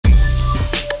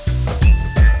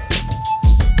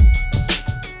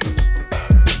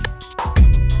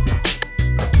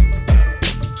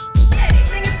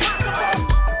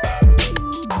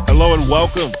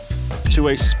welcome to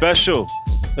a special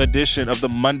edition of the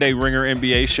Monday Ringer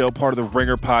NBA show, part of the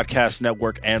Ringer Podcast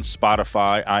Network and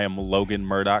Spotify. I am Logan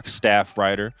Murdock, staff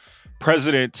writer,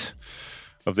 president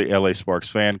of the LA Sparks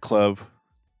fan club.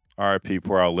 RIP,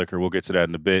 pour out liquor. We'll get to that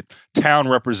in a bit. Town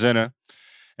representative.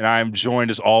 And I am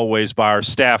joined as always by our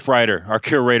staff writer, our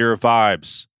curator of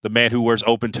vibes, the man who wears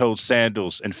open-toed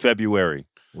sandals in February.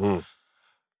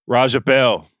 Raja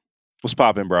Bell. What's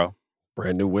popping, bro?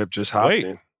 Brand new whip just hopped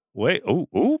in. Wait,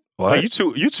 what? What?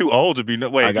 You too old to be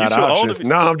wait, I got you too options. old to be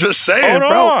No, I'm just saying, Hold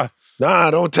bro. on.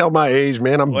 Nah, don't tell my age,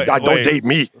 man. Don't date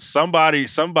me.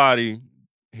 Somebody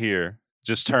here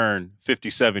just turned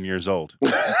 57 years old.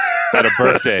 Had a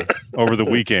birthday over the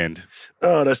weekend.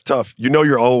 Oh, that's tough. You know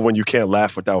you're old when you can't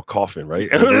laugh without coughing, right?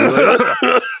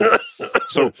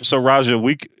 So Raja,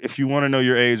 if you want to know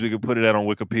your age, we can put it out on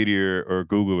Wikipedia or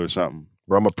Google or something.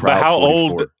 Bro, I'm a proud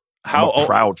 44. I'm a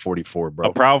proud 44, bro.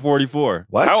 A proud 44.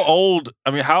 What? How old?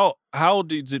 I mean, how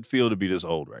does it feel to be this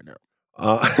old right now?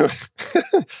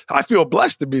 I feel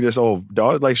blessed to be this old,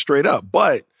 dog, like straight up.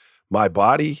 But my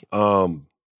body, and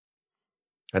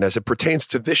as it pertains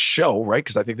to this show, right?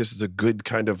 Because I think this is a good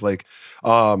kind of like,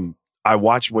 I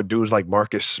watch what dudes like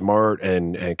Marcus Smart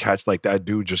and cats like that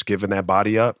do just giving that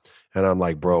body up. And I'm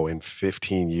like, bro, in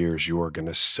 15 years, you are going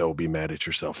to so be mad at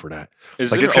yourself for that.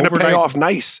 It's going to pay off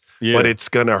nice, but it's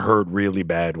going to hurt really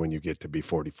bad when you get to be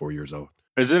 44 years old.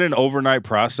 Is it an overnight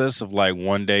process of like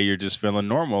one day you're just feeling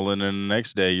normal and then the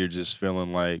next day you're just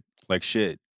feeling like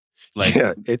shit? Like,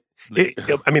 yeah,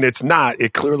 I mean, it's not.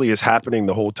 It clearly is happening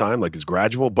the whole time. Like it's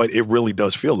gradual, but it really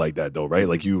does feel like that though, right?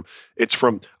 Like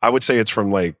I would say it's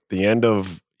from like the end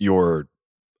of your,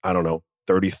 I don't know,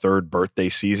 33rd birthday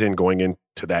season going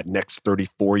into that next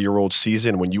 34-year-old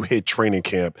season. When you hit training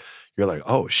camp, you're like,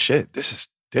 oh shit, this is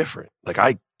different. Like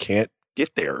I can't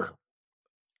get there.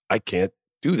 I can't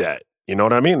do that. You know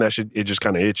what I mean? It just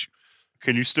kind of hits you.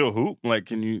 Can you still hoop?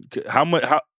 Like, how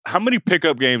many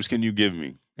pickup games can you give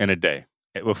me in a day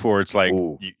before it's like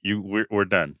we're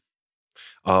done?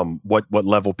 What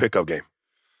level pickup game?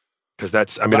 Because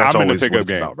that's always what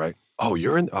it's about, right? Oh,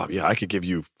 you're in. Oh, yeah, I could give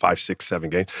you 5, 6,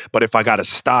 7 games, but if I got to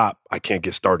stop, I can't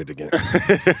get started again.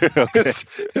 Okay.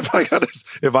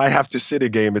 If I have to sit a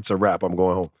game, it's a wrap. I'm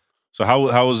going home. So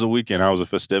how was the weekend? How was the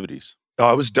festivities?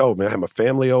 Oh, it was dope, man. I had my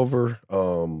family over.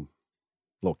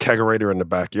 Little kegerator in the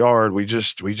backyard. We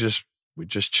just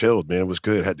chilled, man. It was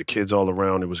good. Had the kids all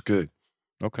around. It was good.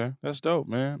 Okay, that's dope,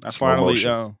 man. I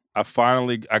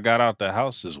got out the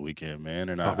house this weekend, man.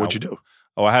 And what'd you do?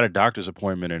 I had a doctor's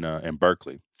appointment in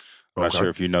Berkeley. I'm not sure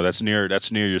if you know. That's near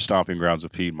your stomping grounds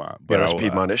of Piedmont. But that's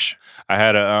Piedmont-ish. I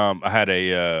had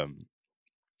a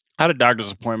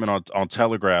doctor's appointment on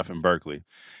Telegraph in Berkeley,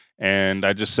 and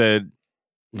I just said,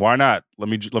 why not? Let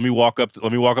me walk up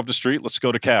the street. Let's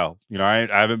go to Cal. You know, I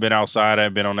haven't been outside. I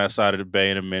haven't been on that side of the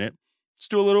bay in a minute. Let's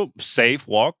do a little safe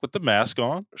walk with the mask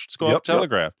on. Let's go up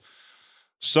Telegraph. Yep.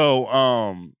 So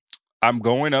I'm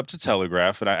going up to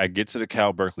Telegraph, and I get to the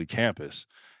Cal Berkeley campus,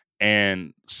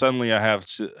 and suddenly I have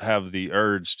the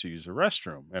urge to use the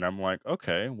restroom, and I'm like,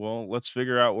 okay, well, let's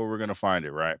figure out where we're gonna find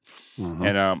it, right? Mm-hmm.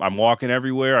 And I'm walking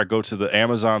everywhere. I go to the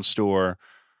Amazon store.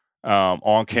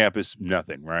 On campus,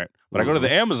 nothing, right? But I go to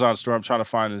the Amazon store. I'm trying to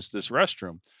find this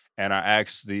restroom, and I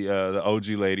asked the OG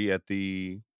lady at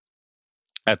the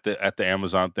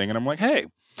Amazon thing, and I'm like, "Hey,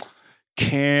 do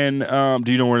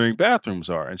you know where any bathrooms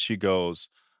are?" And she goes,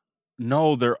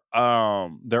 "No, they're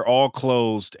all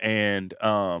closed. And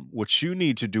what you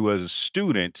need to do as a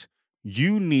student,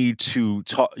 you need to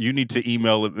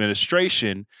email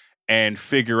administration and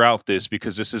figure out this,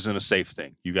 because this isn't a safe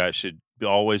thing. You guys should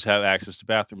always have access to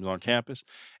bathrooms on campus."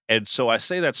 And so I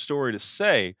say that story to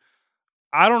say,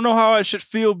 I don't know how I should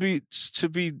feel to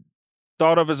be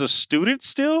thought of as a student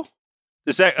still.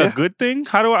 Is that a good thing?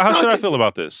 How should I feel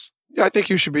about this? Yeah, I think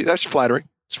you should be. That's flattering.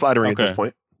 It's flattering at this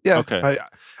point. Yeah. Okay.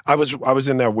 I was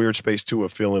in that weird space too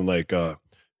of feeling like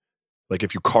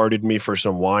if you carded me for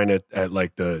some wine at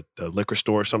like the liquor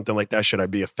store or something like that, should I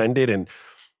be offended? And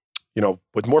you know,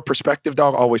 with more perspective,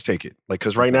 dog, always take it. Like,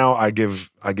 because right now I give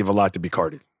a lot to be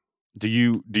carded. Do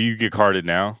you get carded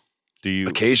now? Do you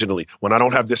occasionally when I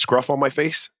don't have this scruff on my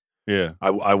face? Yeah,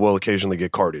 I will occasionally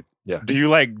get carded. Yeah. Do you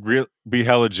like be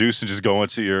hella juice and just go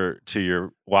into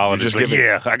your wallet and just give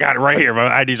I got it right here.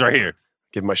 My ID's right here.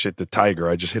 Give my shit to Tiger.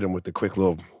 I just hit him with the quick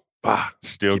little.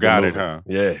 Still got it, huh?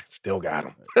 Yeah, still got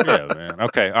him. Yeah, man.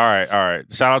 Okay, all right.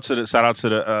 Shout out to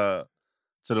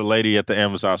the lady at the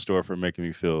Amazon store for making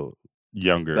me feel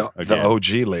younger. The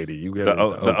OG lady. You get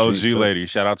the OG lady.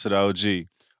 Shout out to the OG.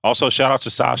 Also, shout out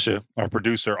to Sasha, our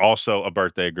producer, also a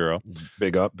birthday girl.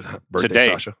 Big up. Birthday, today,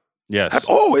 Sasha. Yes.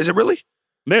 Oh, is it really?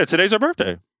 Yeah, today's our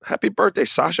birthday. Happy birthday,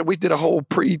 Sasha. We did a whole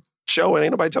pre-show and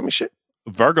ain't nobody tell me shit.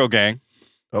 Virgo gang.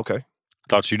 Okay.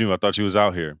 Thought you knew. I thought you was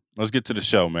out here. Let's get to the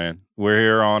show, man. We're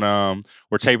here on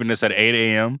we're taping this at 8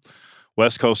 a.m.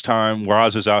 West Coast time.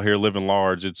 Raja's out here living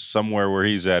large. It's somewhere where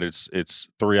he's at. It's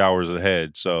 3 hours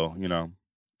ahead. So,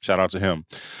 shout out to him.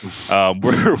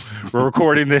 We're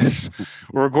recording this.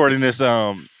 We're recording this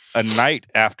a night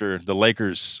after the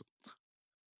Lakers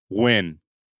win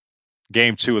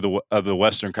Game 2 of the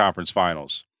Western Conference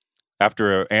Finals.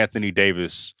 After Anthony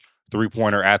Davis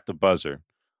 3-pointer at the buzzer.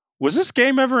 Was this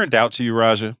game ever in doubt to you,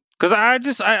 Raja? Because I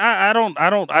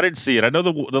didn't see it. I know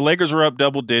the Lakers were up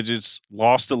double digits,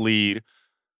 lost the lead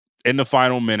in the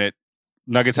final minute.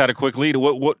 Nuggets had a quick lead.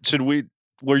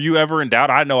 Were you ever in doubt?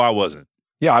 I know I wasn't.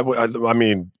 Yeah, I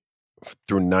mean,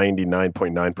 through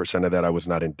 99.9% of that, I was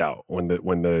not in doubt. When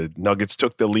the Nuggets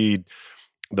took the lead,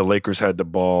 the Lakers had the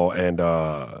ball, and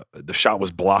the shot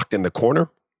was blocked in the corner.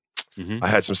 I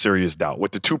had some serious doubt.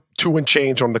 With the two and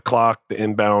change on the clock, the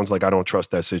inbounds, I don't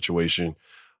trust that situation.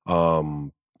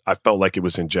 I felt like it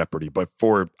was in jeopardy. But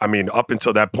up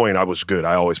until that point, I was good.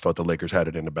 I always felt the Lakers had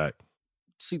it in the bag.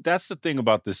 See, that's the thing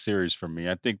about this series for me.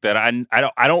 I think that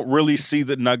I don't really see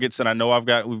the Nuggets, and I know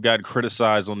we've got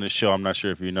criticized on this show. I'm not sure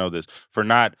if you know this, for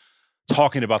not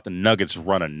talking about the Nuggets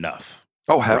run enough.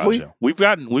 Oh, have we? We've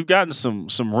gotten some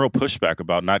real pushback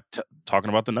about not talking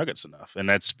about the Nuggets enough, and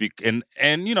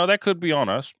that could be on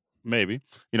us, maybe.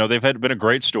 They've been a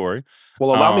great story.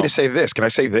 Well, allow me to say this. Can I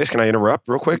say this? Can I interrupt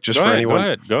real quick? Just for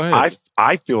anyone. Go ahead.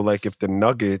 I feel like if the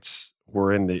Nuggets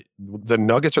were the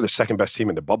Nuggets are the second best team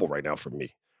in the bubble right now for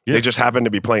me. Yeah. They just happen to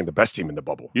be playing the best team in the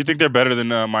bubble. You think they're better than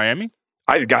Miami?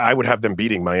 I would have them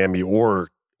beating Miami or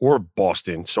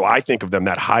Boston. So I think of them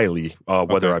that highly,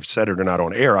 whether I've said it or not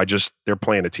on air. They're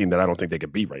playing a team that I don't think they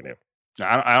could beat right now.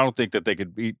 I don't think that they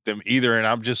could beat them either. And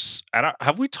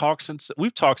have we talked since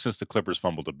the Clippers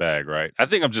fumbled the bag, right? I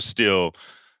think I'm just still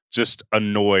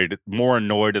more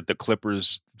annoyed that the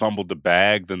Clippers fumbled the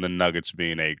bag than the Nuggets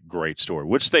being a great story,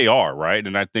 which they are, right?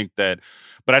 And I think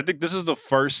this is the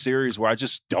first series where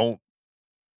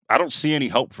I don't see any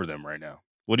hope for them right now.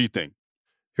 What do you think?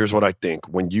 Here's what I think.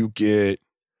 When you get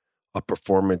a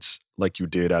performance like you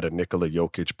did out of Nikola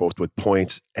Jokic, both with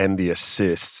points and the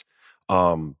assists,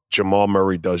 Jamal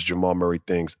Murray does Jamal Murray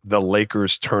things. The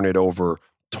Lakers turn it over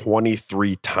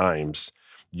 23 times.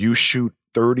 You shoot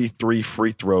 33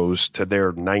 free throws to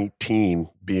their 19,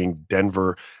 being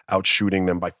Denver out shooting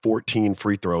them by 14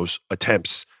 free throws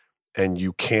attempts, and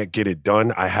you can't get it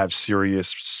done. I have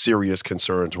serious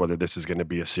concerns whether this is going to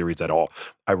be a series at all.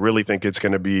 I really think it's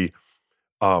going to be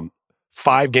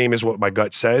 5-game is what my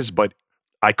gut says, but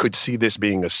I could see this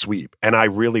being a sweep. And I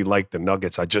really like the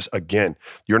Nuggets.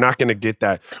 You're not going to get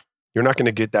that. You're not going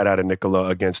to get that out of Nikola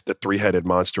against the 3-headed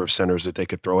monster of centers that they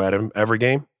could throw at him every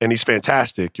game. And he's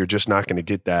fantastic. You're just not going to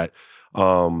get that.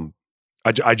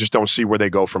 I just don't see where they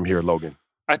go from here, Logan.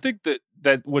 I think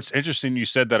that what's interesting, you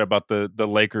said that about the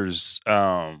Lakers,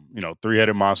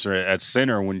 3-headed monster at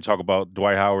center when you talk about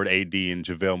Dwight Howard, AD, and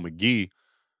JaVale McGee.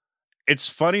 It's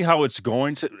funny how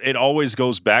it always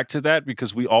goes back to that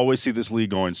because we always see this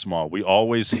league going small. We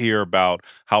always hear about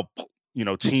how,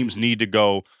 teams need to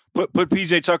go put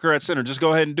PJ Tucker at center. Just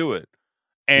go ahead and do it.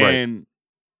 And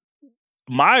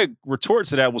my retort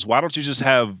to that was, why don't you just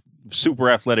have super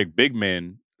athletic big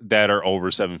men that are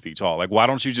over 7 feet tall? Like, why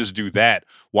don't you just do that?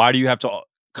 Why do you have to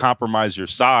compromise your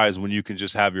size when you can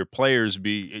just have your players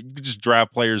you can just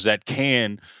draft players that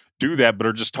can do that but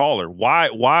are just taller?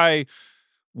 Why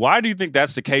do you think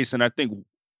that's the case? And I think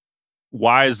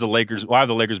why have the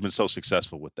Lakers been so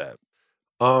successful with that?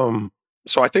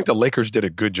 So I think the Lakers did a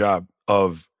good job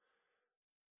of,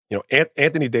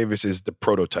 Anthony Davis is the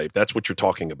prototype. That's what you're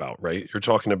talking about, right? You're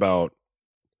talking about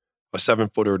a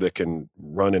 7-footer that can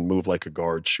run and move like a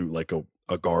guard, shoot like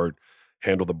a guard,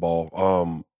 handle the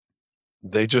ball.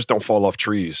 They just don't fall off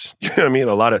trees. You know what I mean?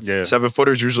 A lot of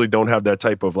 7-footers usually don't have that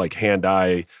type of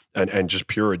hand-eye and just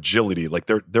pure agility. Like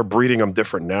they're breeding them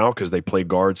different now because they play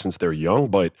guard since they're young.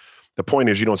 But the point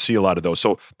is, you don't see a lot of those.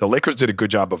 So the Lakers did a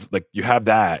good job of you have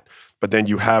that, but then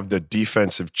you have the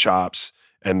defensive chops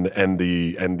and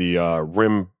the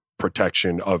rim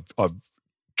protection of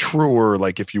truer,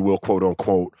 if you will, quote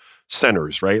unquote,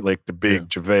 centers, right? Like the big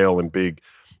JaVale and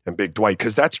big Dwight,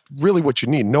 because that's really what you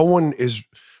need.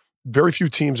 Very few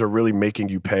teams are really making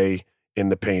you pay in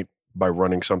the paint by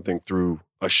running something through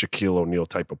a Shaquille O'Neal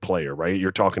type of player, right?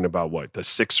 You're talking about the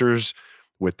Sixers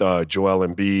with Joel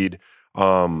Embiid,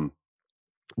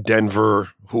 Denver.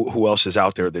 Who else is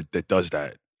out there that does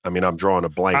that? I mean, I'm drawing a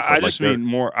blank. I just mean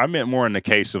more. I meant more in the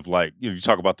case of like you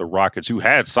talk about the Rockets who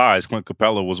had size. Clint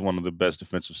Capella was one of the best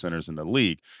defensive centers in the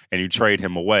league, and you trade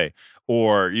him away,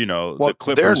 or the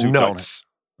Clippers they're who nuts.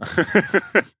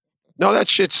 don't. No, that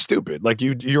shit's stupid. Like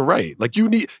you're right. Like you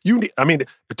need. I mean,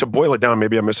 to boil it down,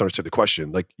 maybe I misunderstood the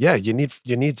question. Like, yeah, you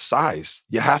need size.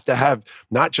 You have to have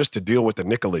not just to deal with the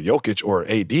Nikola Jokic or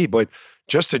AD, but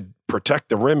just to protect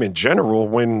the rim in general.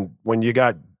 When you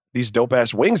got these dope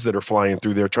ass wings that are flying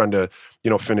through there trying to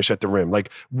finish at the rim.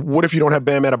 Like, what if you don't have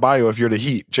Bam Adebayo? If you're the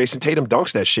Heat, Jason Tatum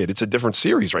dunks that shit. It's a different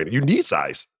series, right? You need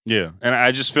size. Yeah, and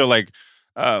I just feel like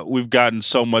we've gotten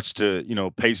so much to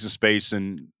pace and space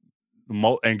and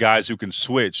guys who can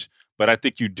switch, but I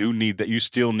think you do need that. You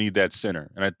still need that center,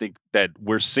 and I think that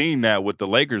we're seeing that with the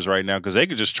Lakers right now because they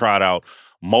could just trot out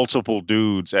multiple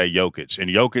dudes at Jokic, and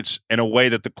Jokic in a way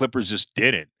that the Clippers just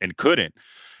didn't and couldn't.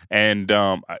 And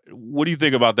what do you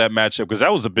think about that matchup? Because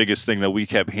that was the biggest thing that we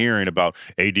kept hearing about: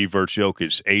 AD versus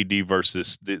Jokic, AD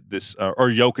versus this, or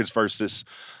Jokic versus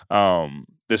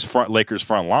this Lakers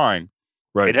front line.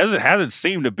 Right. It hasn't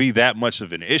seemed to be that much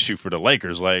of an issue for the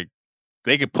Lakers. Like,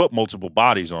 they could put multiple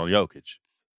bodies on Jokic.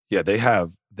 Yeah, they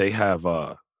have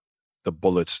the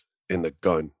bullets in the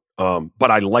gun. But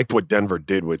I liked what Denver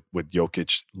did with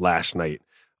Jokic last night.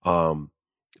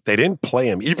 They didn't play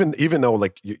him, even though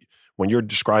like when you're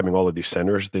describing all of these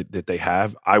centers that they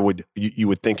have, you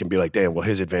would think and be like, damn, well,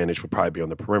 his advantage would probably be on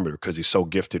the perimeter because he's so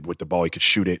gifted with the ball. He could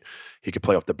shoot it. He could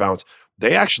play off the bounce.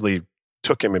 They actually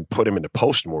took him and put him in the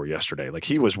post more yesterday. Like,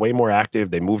 he was way more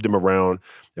active. They moved him around.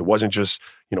 It wasn't just,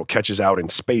 catches out in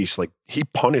space. Like, he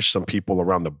punished some people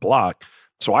around the block.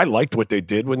 So I liked what they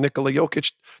did with Nikola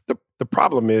Jokic. The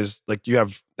problem is, like,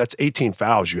 that's 18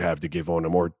 fouls you have to give on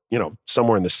him, or,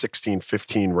 somewhere in the 16,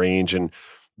 15 range. And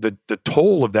the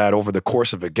toll of that over the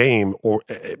course of a game,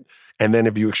 and then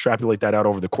if you extrapolate that out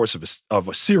over the course of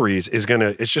a series, it's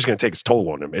just gonna take its toll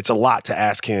on him. It's a lot to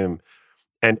ask him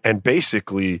and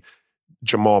basically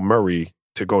Jamal Murray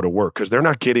to go to work, because they're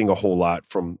not getting a whole lot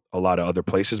from a lot of other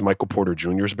places. Michael Porter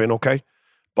Jr. has been okay.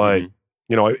 But,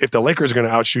 if the Lakers are going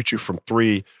to outshoot you from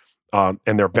three and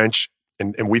their bench,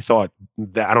 and we thought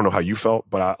that, I don't know how you felt,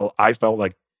 but I felt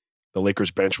like the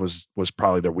Lakers bench was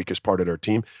probably their weakest part of their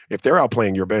team. If they're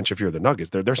outplaying your bench, if you're the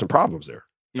Nuggets, there's some problems there.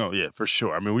 No, yeah, for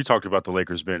sure. I mean, we talked about the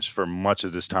Lakers bench for much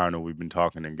of this time that we've been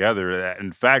talking together.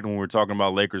 In fact, when we were talking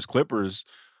about Lakers-Clippers,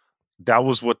 that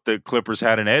was what the Clippers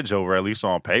had an edge over, at least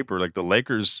on paper. Like, the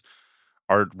Lakers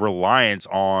are reliant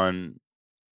on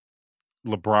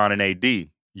LeBron and AD.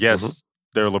 Yes,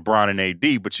 they're LeBron and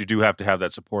AD, but you do have to have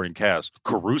that supporting cast.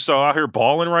 Caruso out here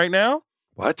balling right now?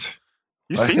 What?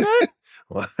 You see that?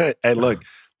 Hey, look,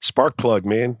 spark plug,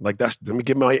 man. Like, let me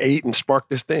get my 8 and spark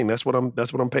this thing. That's what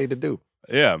I'm paid to do.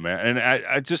 Yeah, man. And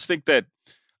I just think that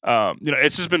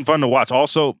it's just been fun to watch.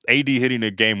 Also, AD hitting a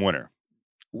game winner.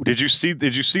 Did you see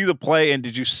the play, and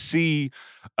did you see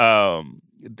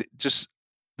just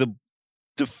the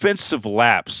defensive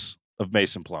lapse of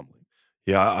Mason Plumlee?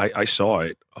 Yeah, I saw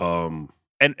it.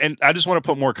 And I just want to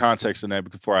put more context in that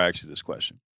before I ask you this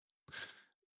question.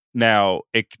 Now,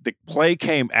 the play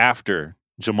came after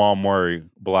Jamal Murray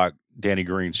blocked Danny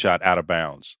Green's shot out of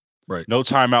bounds. Right. No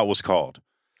timeout was called.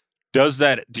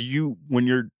 When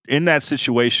you're in that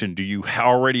situation, do you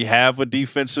already have a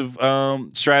defensive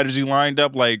strategy lined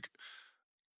up? Like,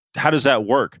 how does that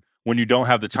work when you don't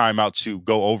have the timeout to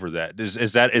go over that?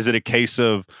 Is it a case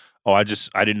of, I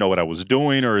didn't know what I was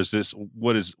doing, or is this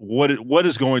what is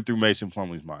going through Mason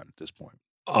Plumlee's mind at this point?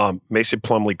 Mason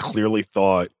Plumlee clearly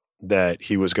thought that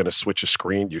he was going to switch a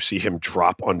screen. You see him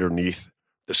drop underneath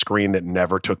the screen that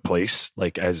never took place.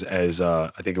 Like, as I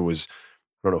think it was,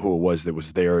 I don't know who it was that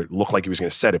was there. It looked like he was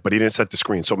going to set it, but he didn't set the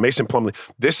screen. So Mason Plumlee,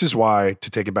 this is why, to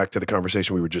take it back to the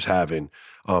conversation we were just having,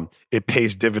 it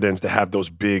pays dividends to have those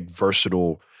big,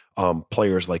 versatile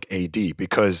players like AD,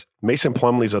 because Mason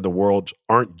Plumlee's of the world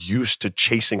aren't used to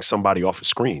chasing somebody off of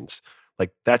screens. Like,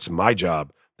 that's my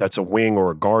job. That's a wing or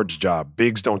a guard's job.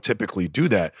 Bigs don't typically do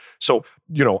that. So,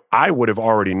 I would have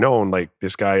already known, like,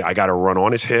 this guy, I got to run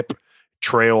on his hip,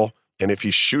 trail, and if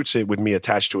he shoots it with me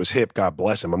attached to his hip, God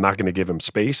bless him. I'm not going to give him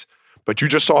space. But you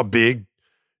just saw Big,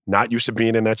 not used to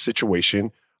being in that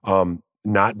situation,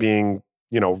 not being,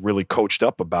 really coached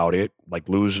up about it, like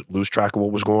lose track of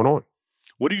what was going on.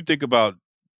 What do you think about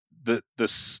the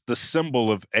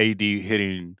symbol of AD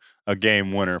hitting a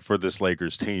game winner for this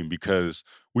Lakers team? Because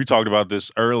we talked about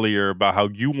this earlier about how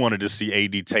you wanted to see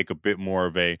AD take a bit more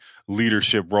of a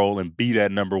leadership role and be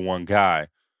that number one guy.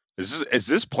 Is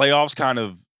this playoffs kind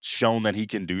of shown that he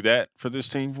can do that for this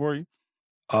team for you?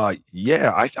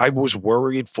 Yeah, I was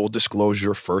worried, full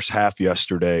disclosure, first half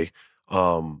yesterday.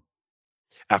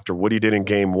 after what he did in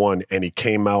game one, and he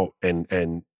came out and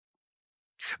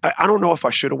I don't know if I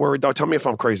should have worried, though. Tell me if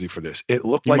I'm crazy for this. It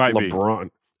looked You like might be.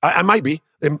 LeBron. I might be.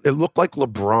 It looked like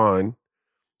LeBron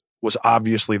was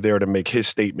obviously there to make his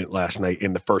statement last night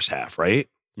in the first half, right?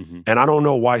 Mhm. And I don't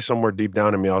know why somewhere deep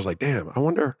down in me, I was like, damn, I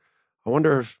wonder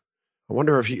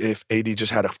if AD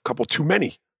just had a couple too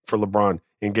many for LeBron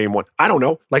in game one. I don't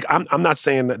know. Like, I'm not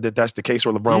saying that that's the case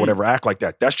or LeBron would ever act like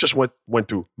that. That's just what went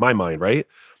through my mind, right?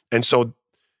 And so,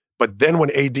 but then when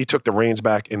AD took the reins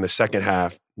back in the second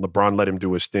half, LeBron let him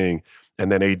do his thing,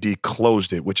 and then AD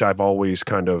closed it, which I've always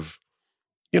kind of,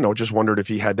 just wondered if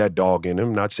he had that dog in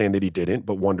him. Not saying that he didn't,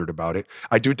 but wondered about it.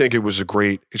 I do think it's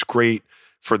great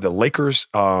for the Lakers.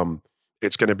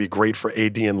 It's going to be great for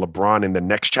AD and LeBron in the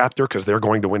next chapter because they're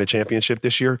going to win a championship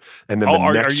this year. And then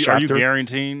next chapter. Are you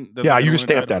guaranteeing? Yeah, you can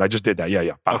stamp that. I just did that.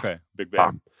 Yeah. Okay, big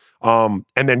bang. And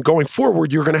then going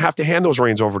forward, you're going to have to hand those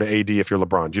reins over to AD if you're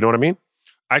LeBron. Do you know what I mean?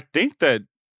 I think that,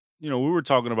 we were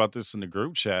talking about this in the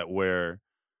group chat where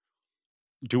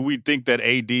do we think that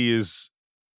AD is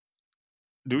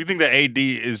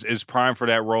prime for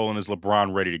that role, and is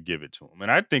LeBron ready to give it to him? And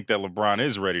I think that LeBron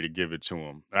is ready to give it to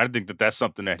him. And I think that that's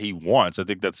something that he wants. I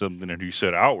think that's something that he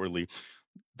said outwardly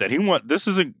that he wants. This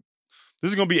is going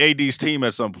to be AD's team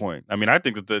at some point. I mean, I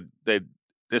think that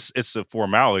it's a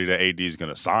formality that AD is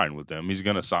going to sign with them. He's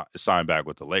going to sign back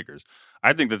with the Lakers.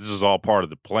 I think that this is all part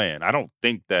of the plan. I don't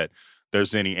think that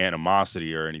there's any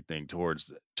animosity or anything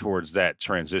towards that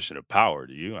transition of power.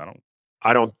 Do you?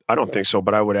 I don't think so.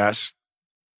 But I would ask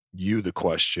you the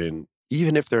question: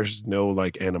 even if there's no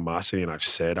like animosity, and I've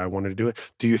said I wanted to do it,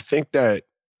 do you think that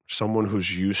someone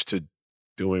who's used to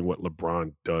doing what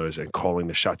LeBron does and calling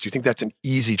the shots, do you think that's an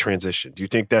easy transition? Do you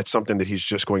think that's something that he's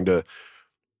just going to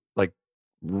like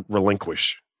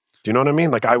relinquish? Do you know what I mean?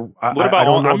 Like I don't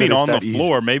know. I mean, on the easy.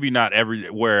 floor, maybe not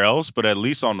everywhere else, but at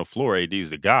least on the floor,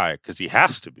 AD's the guy because he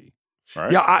has to be.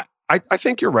 Right? Yeah, I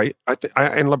think you're right.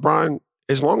 And LeBron,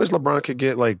 as long as LeBron could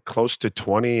get like close to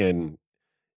 20 and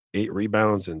 8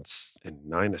 rebounds and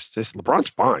 9 assists, LeBron's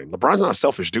fine. LeBron's not a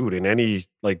selfish dude in any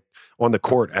like on the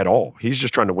court at all. He's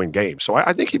just trying to win games. So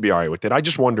I think he'd be all right with it. I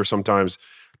just wonder sometimes,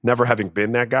 never having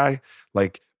been that guy,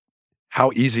 like how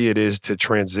easy it is to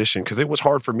transition, because it was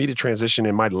hard for me to transition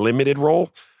in my limited role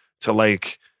to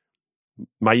like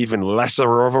my even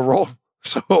lesser of a role.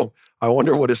 So I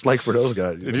wonder what it's like for those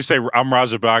guys. Did you say I'm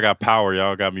Raja, but I got power?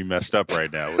 Y'all got me messed up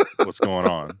right now. What's going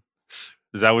on?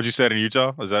 Is that what you said in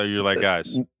Utah? Is that you're like,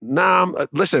 guys? Nah,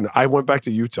 listen, I went back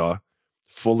to Utah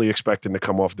fully expecting to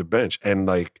come off the bench. And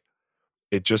like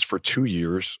it just for 2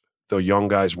 years, the young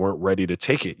guys weren't ready to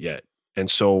take it yet. And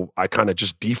so I kind of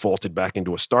just defaulted back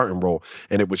into a starting role.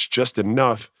 And it was just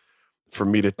enough for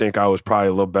me to think I was probably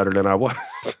a little better than I was.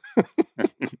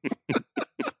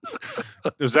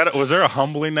 Was there a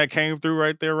humbling that came through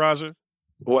right there, Raja?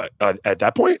 What at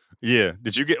that point? Yeah.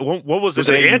 Did you get what was it?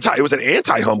 It was an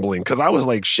anti-humbling because I was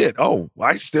like, shit. Oh,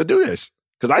 I still do this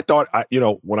because I thought,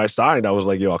 when I signed, I was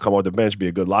like, yo, I'll come off the bench, be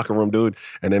a good locker room dude,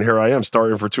 and then here I am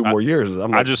starting for 2 more years.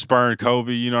 I just spurned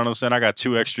Kobe. You know what I'm saying? I got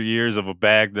 2 extra years of a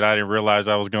bag that I didn't realize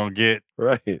I was gonna get.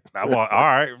 Right. All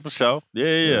right, for sure.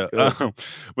 Yeah.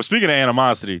 But speaking of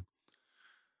animosity,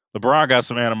 LeBron got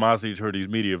some animosity toward these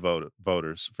media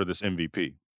voters for this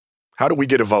MVP. How do we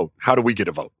get a vote?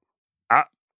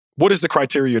 What is the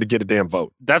criteria to get a damn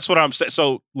vote? That's what I'm saying.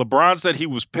 So LeBron said he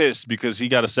was pissed because he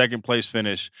got a second place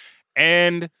finish.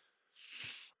 And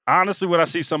honestly, when I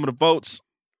see some of the votes,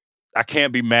 I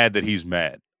can't be mad that he's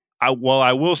mad. I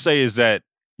will say is that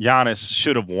Giannis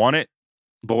should have won it.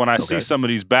 But when I see some of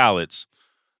these ballots,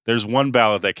 there's one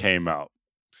ballot that came out.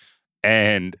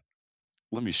 And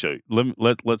let me show you.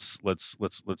 Let's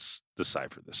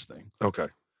decipher this thing. Okay.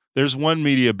 There's one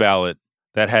media ballot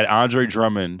that had Andre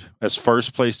Drummond as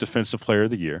first place defensive player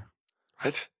of the year.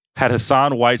 What? Had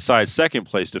Hassan Whiteside second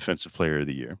place defensive player of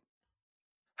the year.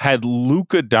 Had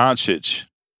Luka Doncic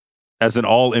as an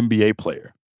all NBA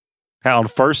player. Had on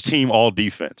first team all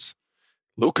defense.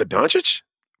 Luka Doncic?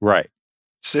 Right.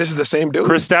 So this is the same dude?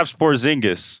 Kristaps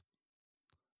Porzingis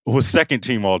was second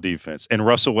team all defense. And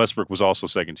Russell Westbrook was also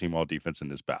second team all defense in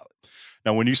this ballot.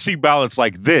 Now, when you see ballots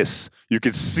like this, you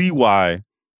can see why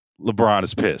LeBron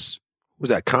is pissed. Was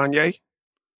that Kanye?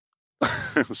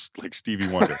 It was like Stevie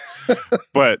Wonder.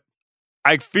 But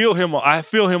I feel him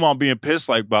on being pissed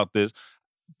like about this.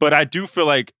 But I do feel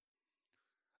like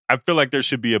there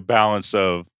should be a balance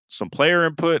of some player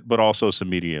input, but also some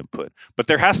media input. But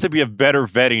there has to be a better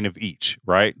vetting of each,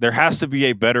 right? There has to be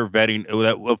a better vetting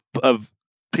of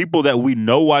people that we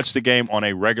know watch the game on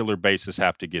a regular basis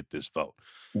have to get this vote.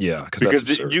 Yeah,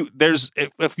 because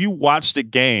if you watch the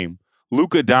game,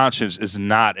 Luka Doncic is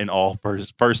not an all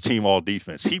first team all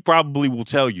defense. He probably will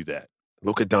tell you that.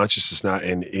 Luka Doncic is not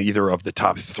in either of the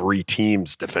top 3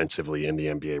 teams defensively in the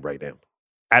NBA right now.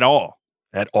 At all.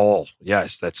 At all.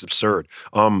 Yes, that's absurd.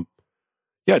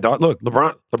 Yeah, dog, look,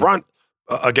 LeBron,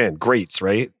 again, greats,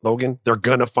 right, Logan? They're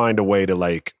going to find a way to,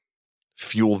 like,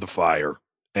 fuel the fire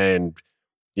and,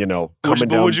 you know, coming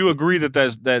down. But would you agree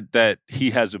that he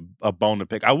has a bone to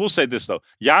pick? I will say this, though.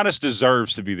 Giannis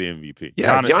deserves to be the MVP.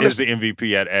 Yeah, Giannis is the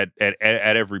MVP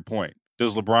at every point.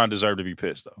 Does LeBron deserve to be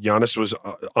pissed, though? Giannis was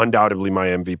undoubtedly my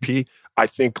MVP. I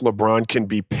think LeBron can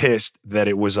be pissed that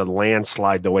it was a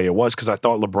landslide the way it was because I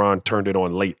thought LeBron turned it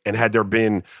on late. And had there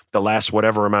been the last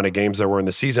whatever amount of games there were in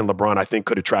the season, LeBron, I think,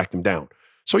 could have tracked him down.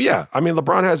 So, yeah, I mean,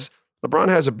 LeBron has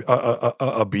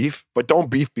a beef, but don't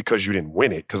beef because you didn't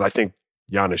win it because I think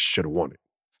Giannis should have won it.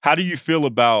 How do you feel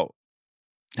about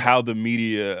how the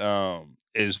media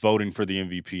is voting for the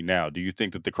MVP now? Do you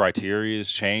think that the criteria has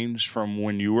changed from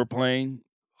when you were playing?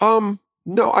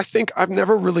 No, I think I've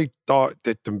never really thought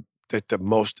that the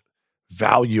most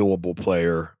valuable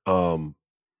player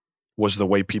was the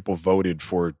way people voted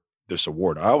for this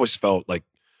award. I always felt like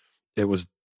it was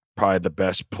probably the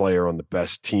best player on the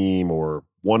best team or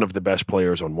one of the best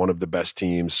players on one of the best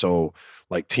teams. So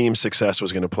like team success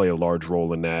was going to play a large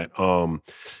role in that.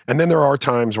 And then there are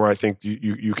times where I think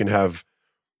you can have,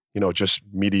 you know, just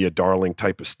media darling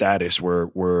type of status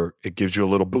where it gives you a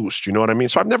little boost. You know what I mean?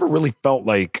 So I've never really felt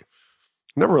like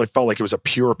it was a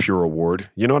pure award.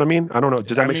 You know what I mean? I don't know.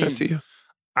 Does that make sense to you?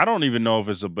 I don't even know if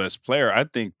it's the best player. I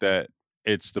think that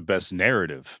it's the best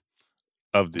narrative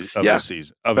of the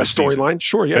season. Best storyline?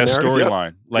 Sure, yeah. Best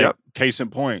storyline. Yep. Like, case in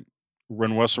point,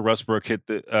 when Russell Westbrook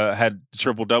had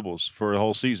triple doubles for the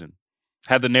whole season,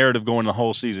 had the narrative going the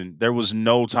whole season, there was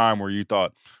no time where you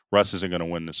thought Russ isn't going to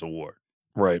win this award.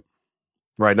 Right.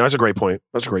 No, that's a great point.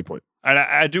 And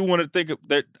I do want to think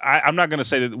that I'm not going to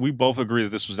say that we both agree that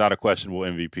this was not a questionable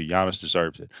MVP. Giannis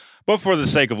deserves it. But for the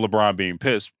sake of LeBron being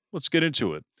pissed, let's get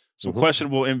into it. Some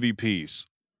questionable MVPs.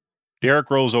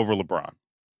 Derrick Rose over LeBron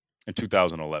in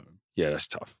 2011. Yeah, that's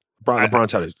tough.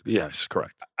 LeBron's had it. Yes,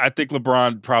 correct. I think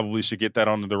LeBron probably should get that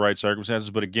under the right circumstances.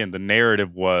 But again, the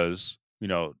narrative was, you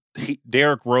know,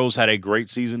 Derrick Rose had a great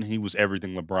season. He was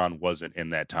everything LeBron wasn't in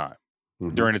that time.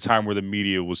 During a time where the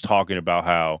media was talking about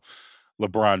how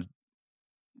LeBron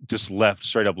just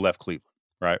straight up left Cleveland,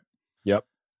 right? Yep.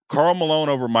 Karl Malone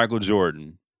over Michael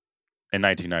Jordan in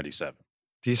 1997.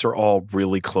 These are all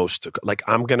really close to, like,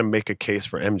 I'm going to make a case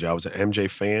for MJ. I was an MJ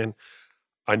fan.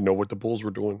 I know what the Bulls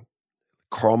were doing.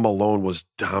 Karl Malone was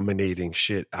dominating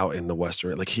shit out in the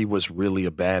Western. Like, he was really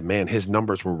a bad man. His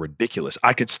numbers were ridiculous.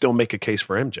 I could still make a case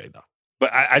for MJ, though.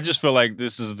 But I just feel like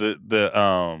this is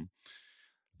the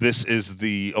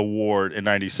award in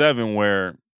 97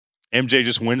 where MJ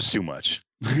just wins too much.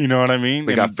 You know what I mean?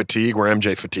 We got fatigue. We're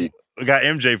MJ fatigue. We got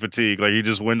MJ fatigue. Like, he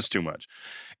just wins too much.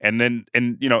 And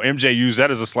you know, MJ used that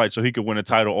as a slight so he could win a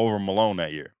title over Malone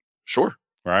that year. Sure.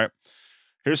 Right?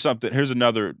 Here's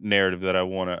another narrative that I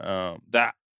want to,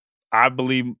 that I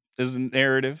believe is a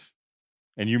narrative.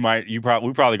 And we're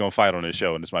probably going to fight on this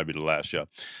show, and this might be the last show.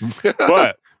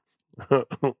 But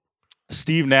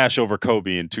Steve Nash over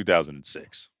Kobe in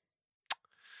 2006.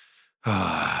 All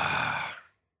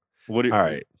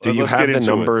right. Do you have the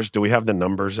numbers? Do we have the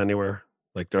numbers anywhere?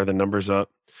 Like, are the numbers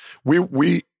up?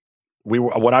 We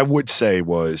what I would say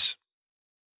was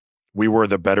we were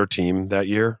the better team that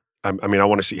year. I mean, I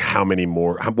want to see how many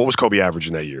more. What was Kobe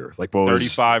averaging that year? Like, what was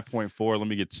 35.4? Let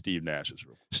me get Steve Nash's.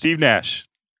 Steve Nash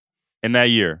in that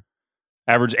year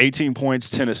averaged 18 points,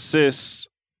 10 assists,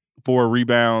 4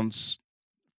 rebounds,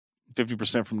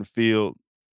 50% from the field,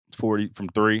 40 from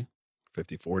 3.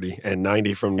 50-40, and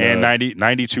 90 from the... And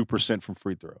 92% from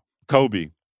free throw.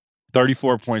 Kobe,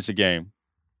 34 points a game,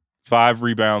 5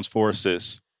 rebounds, 4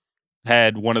 assists.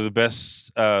 Had one of the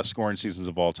best scoring seasons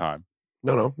of all time.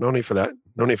 No need for that.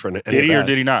 No need for any Did he of or that.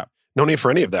 did he not? No need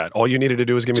for any of that. All you needed to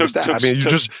do is give me the stats. I mean,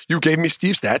 you gave me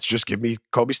Steve stats. Just give me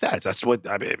Kobe stats. That's what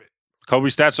I mean. Kobe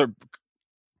stats are...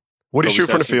 What do you shoot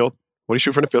from the field?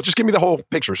 Just give me the whole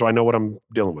picture so I know what I'm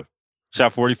dealing with.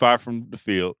 Shot 45 from the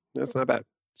field. That's not bad.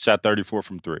 Shot 34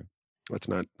 from 3. That's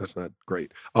not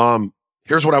great.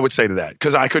 Here's what I would say to that.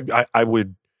 Because I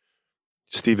would,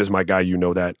 Steve is my guy, you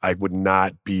know that. I would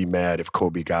not be mad if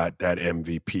Kobe got that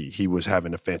MVP. He was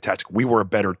having a fantastic, we were a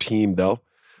better team though.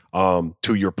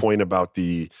 To your point about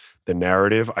the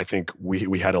narrative, I think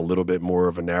we had a little bit more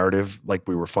of a narrative, like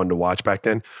we were fun to watch back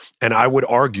then. And I would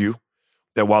argue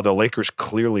that while the Lakers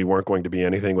clearly weren't going to be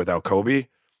anything without Kobe,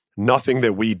 nothing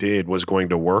that we did was going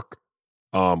to work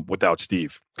without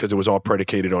Steve, because it was all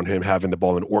predicated on him having the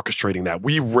ball and orchestrating that.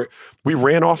 We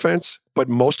ran offense, but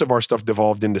most of our stuff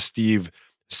devolved into Steve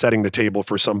setting the table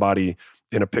for somebody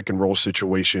in a pick and roll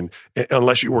situation,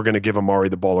 unless you were going to give Amari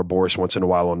the ball or Boris once in a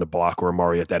while on the block or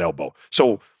Amari at that elbow.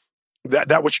 So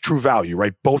that was true value,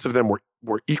 right? Both of them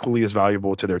were equally as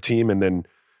valuable to their team. And then,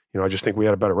 I just think we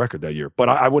had a better record that year. But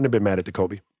I wouldn't have been mad at the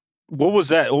Kobe. What was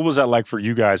that like for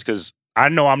you guys? Because I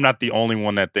know I'm not the only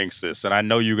one that thinks this, and I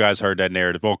know you guys heard that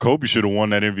narrative. Oh, Kobe should have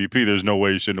won that MVP. There's no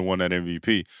way he shouldn't have won that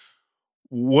MVP.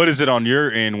 What is it on your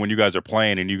end when you guys are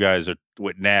playing and you guys are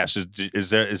with Nash? Is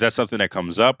that something that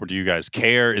comes up, or do you guys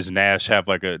care? Is Nash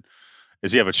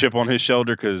does he have a chip on his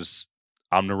shoulder because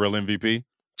I'm the real MVP?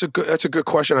 That's a good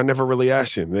question. I never really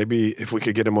asked him. Maybe if we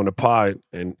could get him on the pod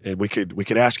and we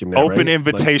could ask him that. Open right?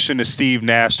 invitation to Steve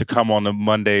Nash to come on the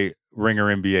Monday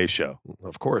Ringer NBA show.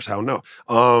 Of course, how no?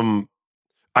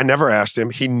 I never asked him.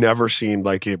 He never seemed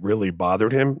like it really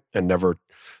bothered him, and never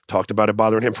talked about it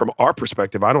bothering him. From our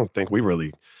perspective, I don't think we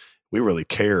really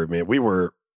cared, man. We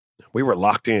were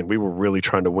locked in. We were really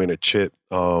trying to win a chip.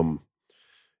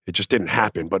 It just didn't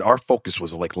happen. But our focus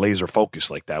was like laser focused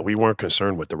like that. We weren't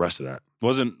concerned with the rest of that.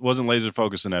 Wasn't laser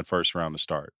focused in that first round to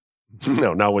start.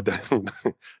 No, not with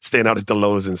the staying out at the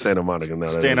Lowe's in Santa Monica. No,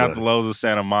 staying out the Lowe's in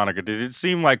Santa Monica. Did it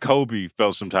seem like Kobe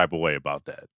felt some type of way about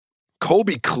that?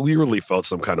 Kobe clearly felt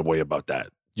some kind of way about that.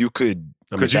 Could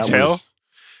you tell?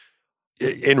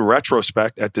 In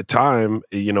retrospect, at the time,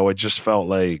 it just felt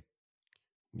like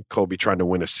Kobe trying to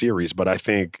win a series. But I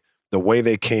think the way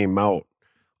they came out,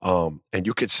 and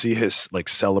you could see his like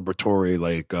celebratory,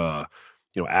 like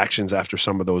actions after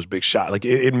some of those big shots. Like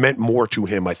it meant more to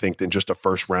him, I think, than just a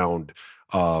first round,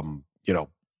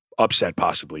 upset.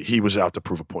 Possibly, he was out to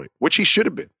prove a point, which he should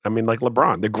have been. I mean, like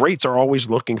LeBron, the greats are always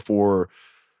looking for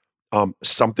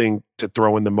something to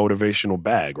throw in the motivational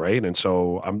bag, right? And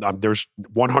so there's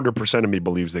 100% of me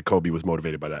believes that Kobe was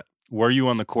motivated by that. Were you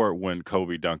on the court when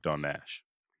Kobe dunked on Nash?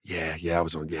 Yeah, I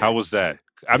was on. Yeah. How was that?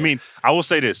 I mean, I will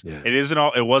say this: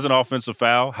 it was an offensive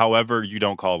foul. However, you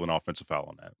don't call an offensive foul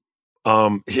on that.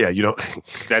 You don't.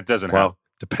 That doesn't well,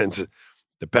 happen.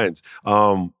 Depends.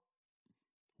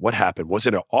 What happened? Was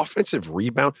it an offensive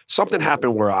rebound? Something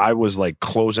happened where I was like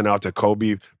closing out to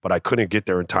Kobe, but I couldn't get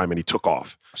there in time, and he took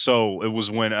off. So it was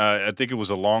when I think it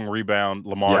was a long rebound.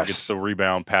 Lamar gets the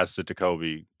rebound, passes it to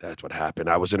Kobe. That's what happened.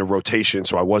 I was in a rotation,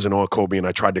 so I wasn't on Kobe, and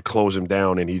I tried to close him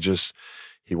down, and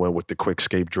he went with the quick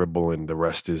escape dribble, and the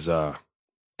rest is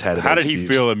tatted. How did he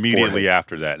feel immediately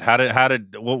after that?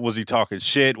 What was he talking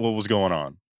shit? What was going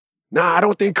on? Nah, I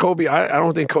don't think Kobe. I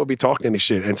don't think Kobe talked any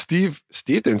shit, and Steve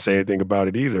didn't say anything about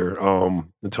it either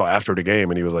until after the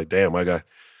game, and he was like, "Damn, I got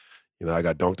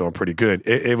dunked on pretty good."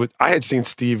 It was. I had seen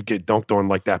Steve get dunked on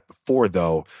like that before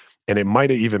though, and it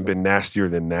might have even been nastier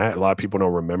than that. A lot of people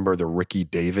don't remember the Ricky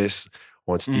Davis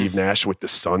on Steve Nash with the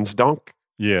Suns dunk.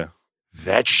 Yeah,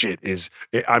 that shit is.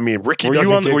 I mean, Ricky. Were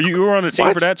you on the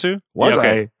team for that too? Was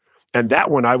I? And that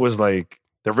one, I was like,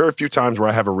 there are very few times where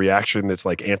I have a reaction that's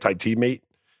like anti-teammate.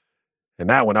 And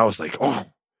that one, I was like,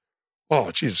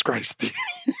 oh, Jesus Christ.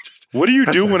 What do you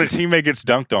do when a teammate gets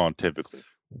dunked on, typically?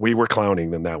 We were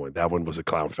clowning in that one. That one was a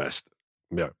clown fest.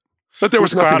 Yeah. But there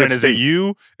was nothing clowning. Is it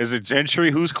you? Is it Gentry?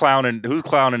 Who's clowning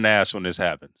Nash when this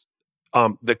happens?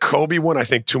 The Kobe one, I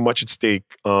think too much at stake.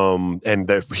 And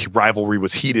the rivalry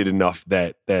was heated enough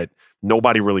that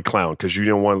nobody really clowned because you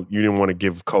didn't want to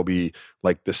give Kobe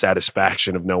like the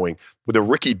satisfaction of knowing. With the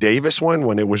Ricky Davis one,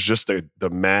 when it was just the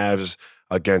Mavs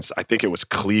against, I think it was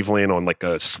Cleveland on like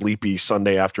a sleepy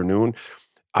Sunday afternoon.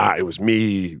 It was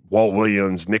me, Walt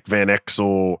Williams, Nick Van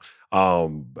Exel,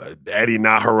 Eddie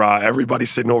Nahara. Everybody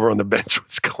sitting over on the bench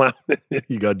was clowning.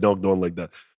 He got dunked on like that.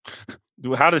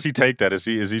 How does he take that? Is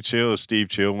he chill? Is Steve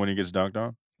chill when he gets dunked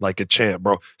on? Like a champ,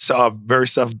 bro. So very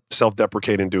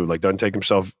self-deprecating dude. Like doesn't take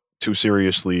himself too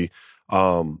seriously.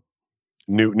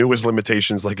 Knew his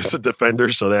limitations, like as a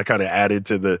defender, so that kind of added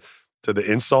to the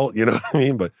insult. You know what I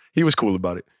mean? But he was cool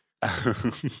about it.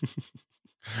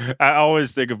 I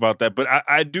always think about that, but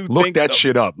I do look think that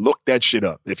shit up. Look that shit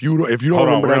up. If you don't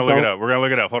remember we're that, gonna look it up. We're gonna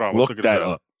look it up. Hold on, look let's look that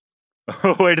up.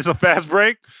 Wait, it's a fast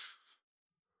break.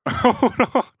 Hold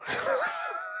on.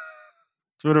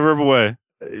 It's been a rip away.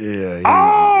 Yeah.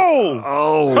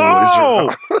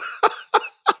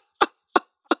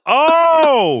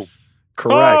 Oh.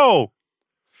 Correct. Oh.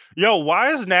 Yo, why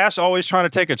is Nash always trying to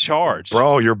take a charge?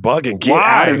 Bro, you're bugging. Get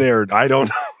out of there. I don't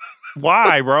know.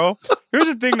 Why, bro? Here's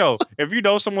the thing, though. If you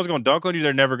know someone's going to dunk on you,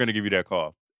 they're never going to give you that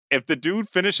call. If the dude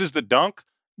finishes the dunk,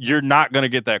 you're not going to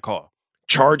get that call.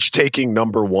 Charge taking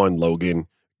number one, Logan.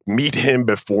 Meet him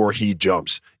before he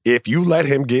jumps. If you let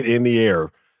him get in the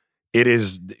air,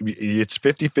 it's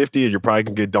 50-50 and you're probably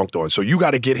going to get dunked on. So you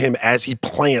got to get him as he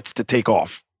plants to take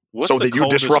off so that you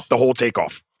disrupt the whole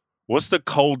takeoff. What's the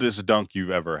coldest dunk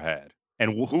you've ever had?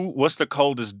 And what's the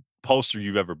coldest poster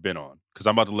you've ever been on? Because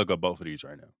I'm about to look up both of these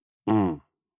right now.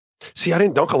 See, I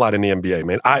didn't dunk a lot in the NBA,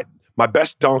 man. My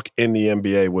best dunk in the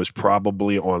NBA was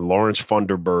probably on Lawrence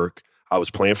Funderburk. I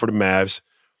was playing for the Mavs.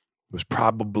 It was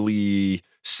probably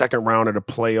second round of the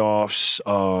playoffs,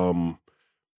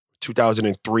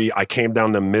 2003. I came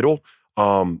down the middle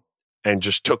and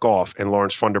just took off. And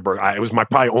Lawrence Funderburk, it was my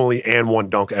probably only and one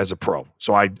dunk as a pro.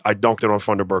 So I dunked it on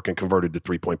Funderburk and converted to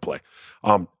three-point play.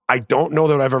 I don't know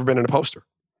that I've ever been in a poster.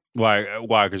 Why?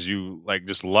 Because you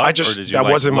just luck?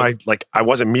 I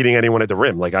wasn't meeting anyone at the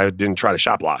rim. Like I didn't try to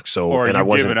shot block. So or I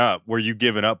wasn't giving up. Were you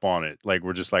giving up on it? Like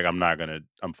we're just like I'm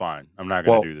fine. I'm not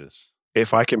gonna do this.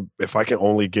 If I can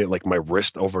only get like my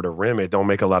wrist over the rim, it don't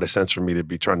make a lot of sense for me to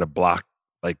be trying to block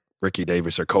like Ricky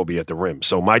Davis or Kobe at the rim.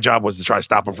 So my job was to try to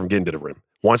stop him from getting to the rim.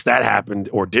 Once that happened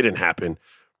or didn't happen,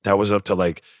 that was up to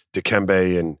like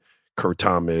Dikembe and Kurt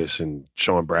Thomas and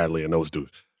Sean Bradley and those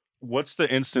dudes. What's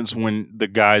the instance when the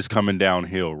guy's coming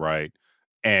downhill, right?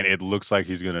 And it looks like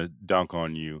he's going to dunk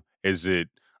on you. Is it,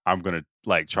 I'm going to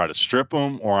like try to strip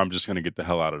him or I'm just going to get the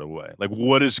hell out of the way? Like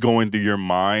what is going through your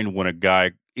mind when a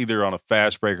guy either on a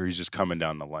fast break or he's just coming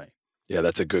down the lane? Yeah,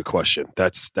 that's a good question.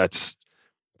 That's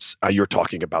you're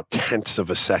talking about tenths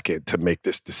of a second to make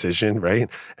this decision, right?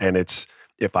 And it's,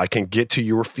 if I can get to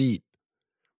your feet,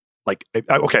 like,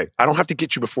 okay, I don't have to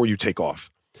get you before you take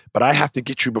off, but I have to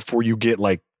get you before you get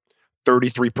like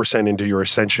 33% into your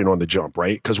ascension on the jump,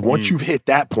 right? Because once you've hit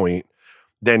that point,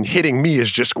 then hitting me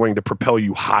is just going to propel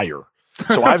you higher.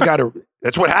 So I've got to,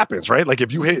 that's what happens, right? Like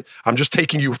if you hit, I'm just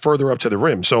taking you further up to the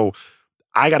rim. So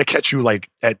I got to catch you like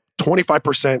at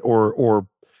 25% or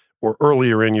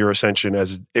earlier in your ascension.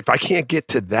 As if I can't get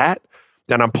to that,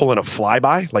 then I'm pulling a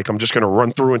flyby. Like I'm just going to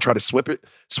run through and try to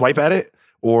swipe at it,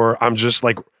 or I'm just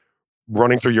like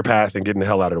running through your path and getting the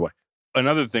hell out of the way.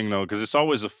 Another thing though, because it's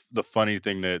always the funny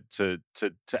thing to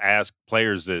ask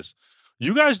players this.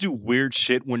 You guys do weird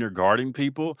shit when you're guarding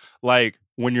people. Like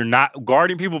when you're not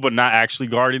guarding people, but not actually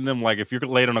guarding them. Like if you're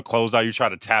late on a closeout, you try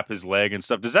to tap his leg and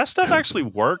stuff. Does that stuff actually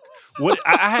work?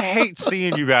 I hate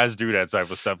seeing you guys do that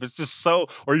type of stuff. It's just so.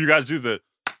 Or you guys do the.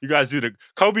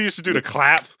 Kobe used to do the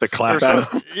clap. The clap at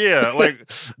him. Yeah,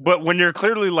 like. But when you're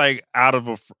clearly like out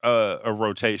of a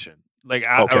rotation. Like,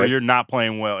 or you're not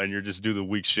playing well and you're just do the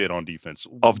weak shit on defense.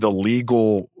 Of the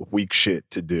legal weak shit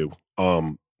to do.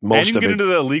 Most and you can get into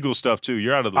the illegal stuff too.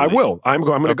 You're out of the league. I will. I'm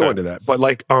going to go into that. But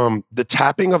like the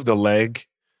tapping of the leg,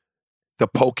 the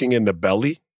poking in the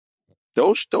belly,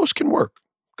 those can work.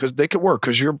 Because they can work.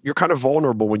 Because you're kind of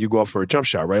vulnerable when you go up for a jump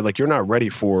shot, right? Like you're not ready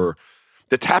for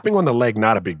the tapping on the leg,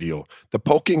 not a big deal. The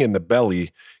poking in the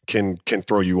belly can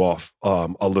throw you off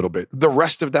a little bit. The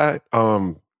rest of that,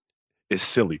 is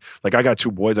silly. Like I got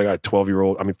two boys. I got a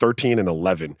 12-year-old. 13 and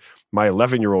 11. My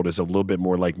 11-year-old is a little bit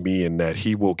more like me in that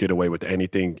he will get away with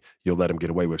anything you'll let him get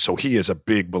away with. So he is a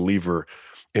big believer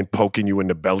in poking you in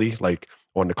the belly, like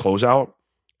on the closeout.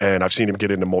 And I've seen him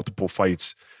get into multiple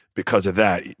fights because of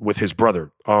that with his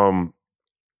brother.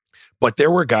 But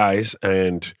there were guys,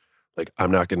 and like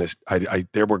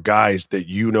there were guys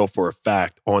that for a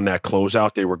fact on that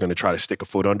closeout, they were going to try to stick a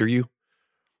foot under you.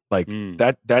 Like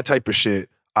that type of shit.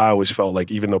 I always felt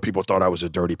like even though people thought I was a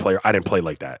dirty player, I didn't play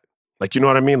like that. Like, you know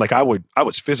what I mean? Like I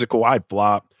was physical. I'd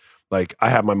flop. Like I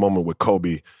had my moment with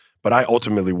Kobe, but I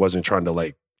ultimately wasn't trying to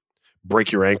like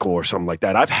break your ankle or something like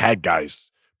that. I've had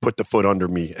guys put the foot under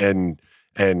me and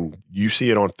you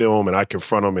see it on film and I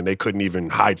confront them and they couldn't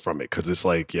even hide from it. Cause it's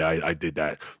like, yeah, I did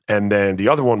that. And then the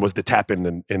other one was the tap in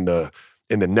the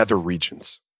nether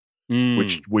regions,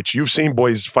 which you've seen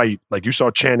boys fight. Like you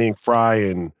saw Channing Frye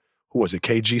and who was it?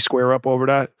 KG square up over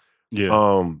that.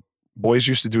 Yeah. Boys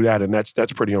used to do that, and that's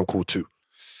pretty uncool too.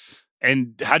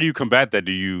 And how do you combat that?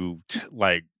 Do you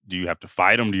have to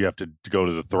fight them? Do you have to go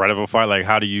to the threat of a fight? Like,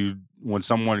 how do you, when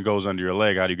someone goes under your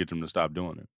leg, how do you get them to stop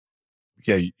doing it?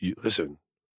 Yeah, you listen.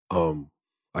 You're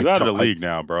out of the league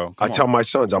now, bro. I tell my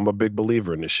sons, I'm a big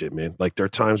believer in this shit, man. Like there are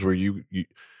times where you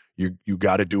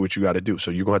got to do what you got to do.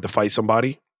 So you're gonna have to fight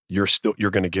somebody. You're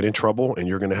gonna get in trouble, and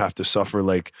you're gonna have to suffer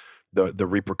like the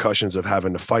repercussions of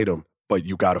having to fight them, but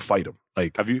you got to fight them.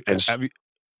 Like, have you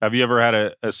ever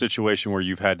had a situation where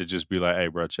you've had to just be like, hey,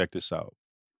 bro, check this out?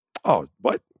 Oh,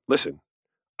 what? Listen,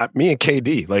 me and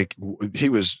KD, like he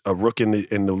was a rook in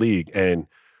the league, and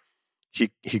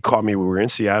he caught me. We were in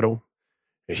Seattle,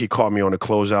 and he caught me on a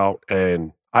closeout,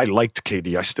 and I liked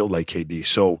KD. I still like KD.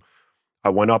 So I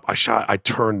went up, I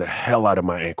turned the hell out of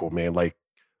my ankle, man. Like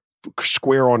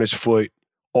square on his foot,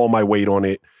 all my weight on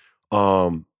it.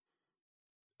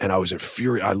 And I was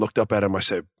infuriated. I looked up at him. I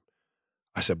said,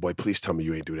 boy, please tell me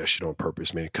you ain't do that shit on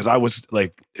purpose, man. Because I was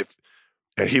like,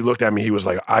 and he looked at me. He was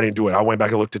like, I didn't do it. I went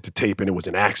back and looked at the tape, and it was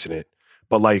an accident.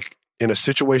 But like in a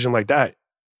situation like that,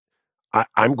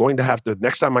 I'm going to have to,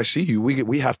 next time I see you,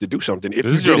 we have to do something. If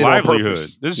this is you your did it on livelihood.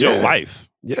 purpose. This is your life.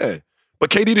 Yeah. But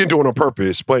KD didn't do it on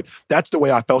purpose. But that's the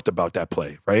way I felt about that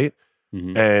play, right?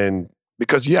 Mm-hmm. And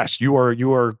because yes, you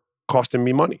are costing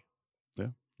me money. Yeah.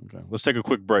 Okay. Let's take a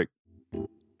quick break.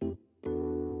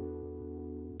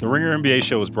 The Ringer NBA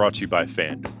show is brought to you by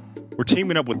FanDuel. We're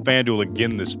teaming up with FanDuel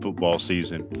again this football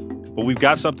season, but we've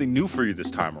got something new for you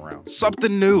this time around.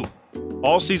 Something new.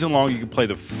 All season long, you can play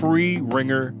the free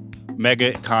Ringer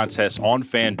Mega Contest on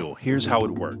FanDuel. Here's how it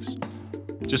works.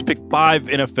 Just pick 5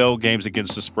 NFL games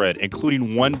against the spread,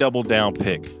 including 1 double down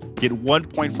pick. Get 1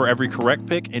 point for every correct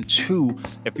pick and 2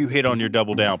 if you hit on your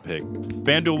double down pick.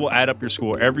 FanDuel will add up your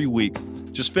score every week.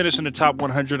 Just finish in the top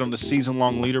 100 on the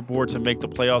season-long leaderboard to make the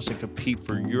playoffs and compete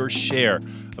for your share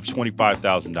of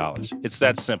 $25,000. It's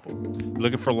that simple.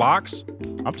 Looking for locks?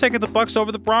 I'm taking the Bucs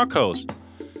over the Broncos.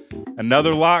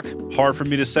 Another lock, hard for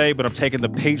me to say, but I'm taking the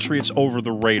Patriots over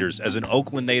the Raiders. As an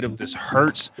Oakland native, this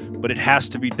hurts, but it has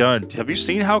to be done. Have you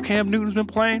seen how Cam Newton's been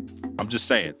playing? I'm just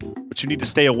saying. What you need to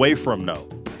stay away from, though,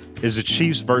 is the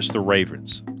Chiefs versus the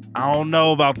Ravens. I don't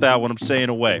know about that one. I'm staying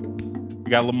away. You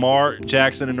got Lamar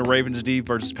Jackson and the Ravens D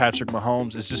versus Patrick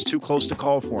Mahomes. It's just too close to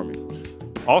call for me.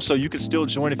 Also, you can still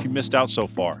join if you missed out so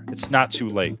far. It's not too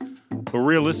late. But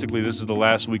realistically, this is the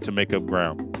last week to make up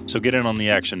ground. So get in on the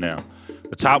action now.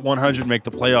 The top 100 make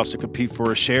the playoffs to compete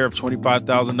for a share of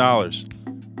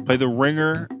 $25,000. Play the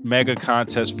Ringer Mega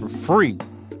Contest for free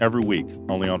every week,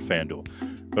 only on FanDuel.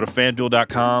 Go to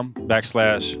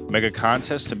FanDuel.com/Mega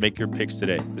Contest to make your picks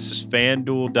today. This is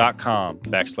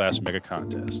FanDuel.com/Mega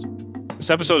Contest. This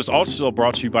episode is also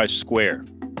brought to you by Square.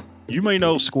 You may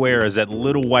know Square as that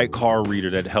little white card reader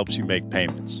that helps you make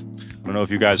payments. I don't know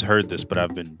if you guys heard this, but I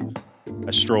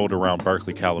strolled around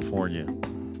Berkeley, California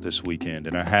this weekend,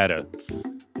 and I had a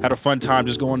fun time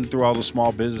just going through all the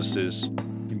small businesses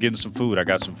and getting some food. I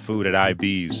got some food at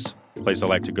IB's, place I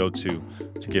like to go to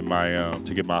get my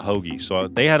hoagie. So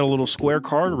they had a little Square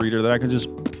card reader that I can just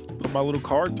put my little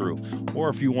card through. Or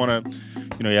if you want to,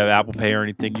 you have Apple Pay or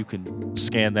anything, you can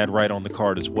scan that right on the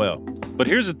card as well. But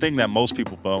here's the thing that most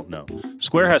people don't know.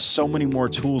 Square has so many more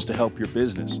tools to help your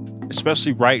business,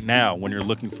 especially right now when you're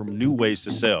looking for new ways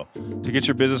to sell. To get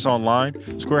your business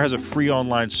online, Square has a free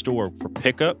online store for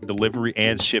pickup, delivery,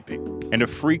 and shipping, and a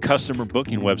free customer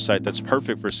booking website that's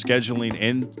perfect for scheduling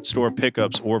in-store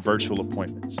pickups or virtual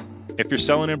appointments. If you're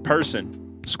selling in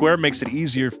person, Square makes it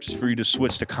easier for you to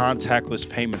switch to contactless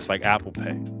payments like Apple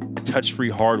Pay and touch-free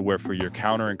hardware for your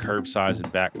counter and curbside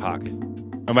and back pocket.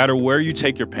 No matter where you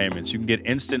take your payments, you can get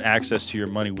instant access to your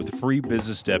money with free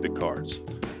business debit cards.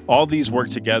 All these work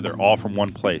together, all from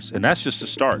one place, and that's just a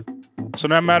start. So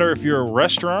no matter if you're a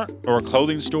restaurant or a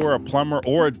clothing store, a plumber,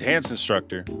 or a dance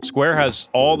instructor, Square has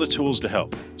all the tools to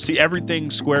help. See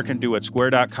everything Square can do at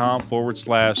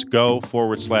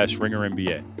square.com/go/Ringer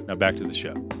NBA. Now back to the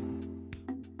show.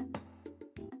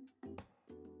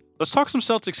 Let's talk some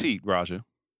Celtics Heat, Raja.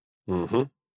 Mm-hmm.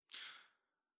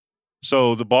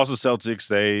 So the Boston Celtics,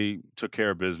 they took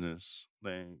care of business.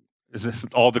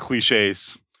 All the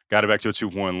cliches. Got it back to a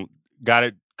 2-1.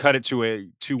 Cut it to a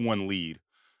 2-1 lead.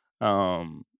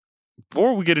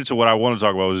 Before we get into what I want to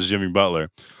talk about, which is Jimmy Butler,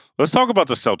 let's talk about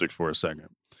the Celtics for a second.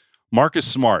 Marcus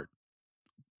Smart,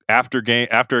 after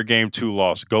a game 2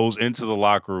 loss, goes into the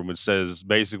locker room and says,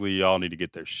 basically, y'all need to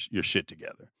get your shit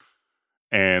together.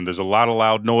 And there's a lot of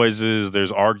loud noises.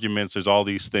 There's arguments. There's all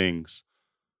these things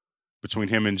between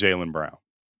him and Jaylen Brown.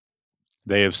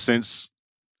 They have since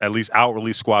at least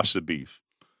outwardly squashed the beef.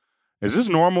 Is this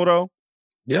normal though?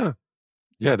 Yeah,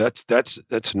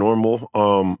 that's normal.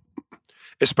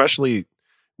 Especially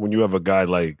when you have a guy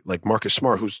like Marcus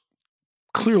Smart, who's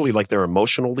clearly like their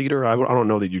emotional leader. I don't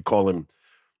know that you'd call him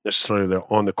necessarily the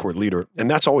on the court leader, and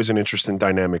that's always an interesting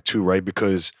dynamic too, right?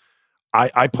 Because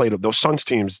I played those Suns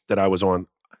teams that I was on.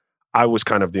 I was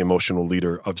kind of the emotional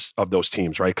leader of those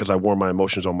teams, right? Because I wore my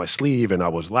emotions on my sleeve and I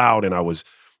was loud and I was,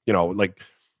 and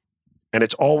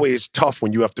it's always tough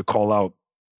when you have to call out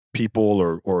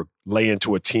people or lay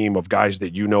into a team of guys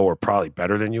that are probably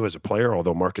better than you as a player,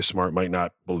 although Marcus Smart might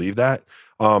not believe that.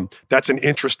 That's an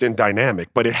interesting dynamic,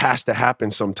 but it has to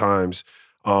happen sometimes.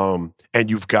 And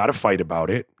you've got to fight about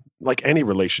it. Like any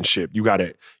relationship, you got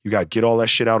to get all that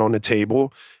shit out on the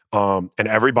table. And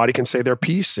everybody can say their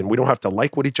piece, and we don't have to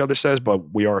like what each other says,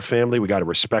 but we are a family. We got to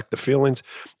respect the feelings.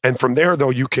 And from there, though,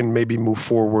 you can maybe move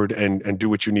forward and do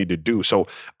what you need to do. So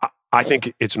I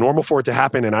think it's normal for it to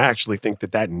happen, and I actually think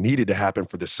that needed to happen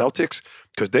for the Celtics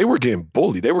because they were getting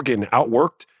bullied. They were getting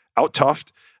outworked,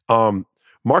 out-toughed.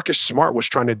 Marcus Smart was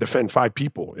trying to defend 5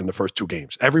 people in the first 2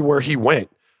 games. Everywhere he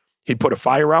went, he put a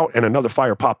fire out and another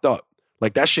fire popped up.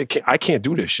 Like that shit, I can't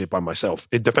do this shit by myself.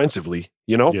 Defensively,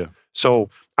 you know? Yeah. So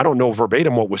I don't know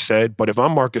verbatim what was said, but if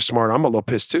I'm Marcus Smart, I'm a little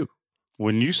pissed too.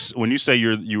 When you say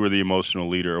you were the emotional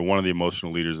leader or one of the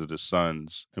emotional leaders of the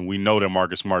Suns, and we know that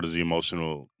Marcus Smart is the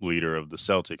emotional leader of the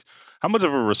Celtics, how much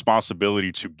of a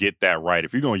responsibility to get that right?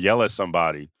 If you're going to yell at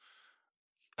somebody,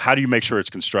 how do you make sure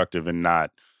it's constructive and not,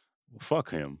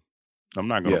 fuck him, I'm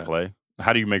not going to play?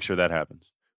 How do you make sure that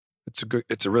happens?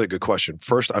 It's a really good question.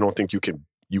 First, I don't think you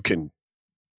can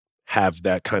have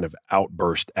that kind of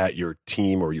outburst at your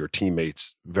team or your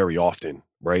teammates very often,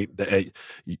 right?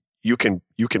 You can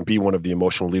be one of the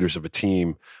emotional leaders of a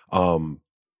team,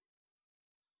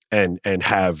 and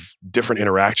have different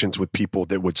interactions with people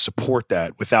that would support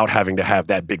that without having to have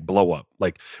that big blow up.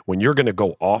 Like when you're going to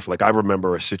go off, like I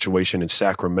remember a situation in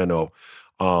Sacramento.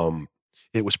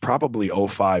 It was probably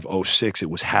 05, 06. It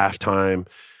was halftime.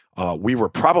 We were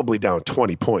probably down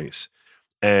 20 points,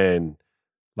 and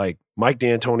like Mike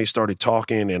D'Antoni started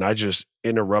talking, and I just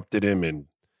interrupted him and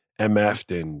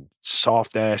MF'd and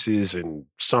soft asses and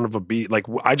son of a beat. Like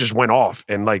I just went off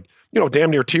and like, damn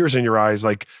near tears in your eyes.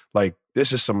 Like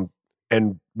this is some,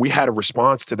 and we had a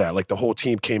response to that. Like the whole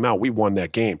team came out, we won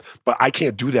that game, but I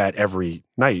can't do that every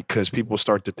night because people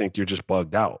start to think you're just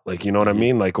bugged out. Like, you know what I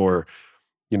mean? Like, or,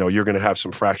 you're going to have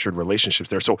some fractured relationships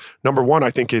there. So number one, I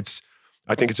think it's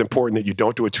important that you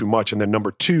don't do it too much. And then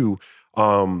number two,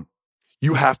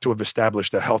 you have to have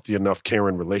established a healthy enough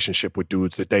caring relationship with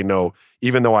dudes that they know,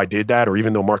 even though I did that, or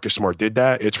even though Marcus Smart did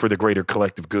that, it's for the greater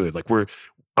collective good. Like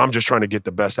I'm just trying to get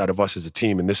the best out of us as a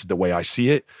team, and this is the way I see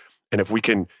it. And if we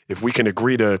can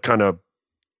agree to kind of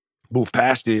move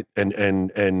past it and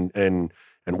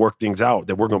work things out,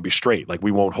 that we're going to be straight. Like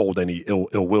we won't hold any ill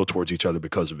will towards each other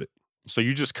because of it. So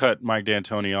you just cut Mike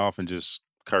D'Antoni off and just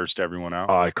cursed everyone out?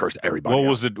 I cursed everybody. What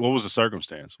was the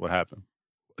circumstance? What happened?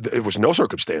 It was no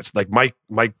circumstance. Like Mike.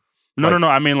 No.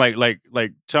 I mean,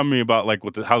 like, tell me about like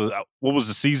what was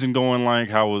the season going like?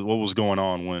 What was going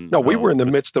on when? No, we were in the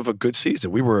midst of a good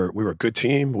season. We were a good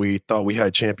team. We thought we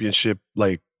had championship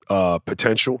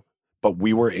potential, but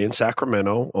we were in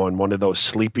Sacramento on one of those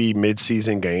sleepy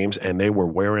mid-season games, and they were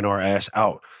wearing our ass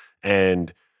out.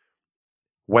 And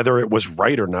whether it was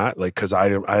right or not, like because I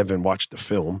haven't watched the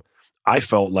film, I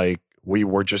felt like we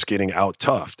were just getting out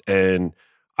toughed, and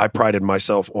I prided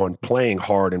myself on playing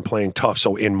hard and playing tough.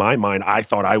 So in my mind, I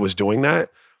thought I was doing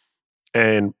that.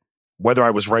 And whether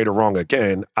I was right or wrong,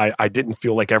 again, I didn't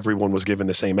feel like everyone was giving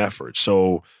the same effort.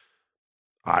 So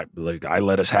I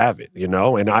let us have it, and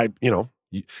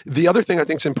the other thing I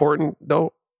think is important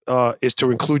though, is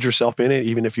to include yourself in it,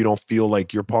 even if you don't feel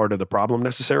like you're part of the problem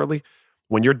necessarily.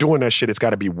 When you're doing that shit, it's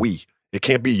got to be we. It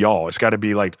can't be y'all. It's got to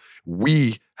be like,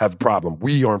 we have a problem.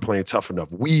 We aren't playing tough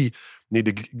enough. We need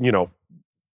to,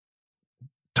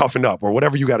 toughen up or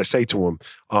whatever you got to say to him,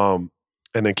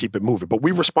 and then keep it moving. But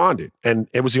we responded, and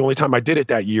it was the only time I did it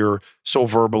that year so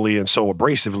verbally and so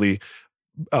abrasively,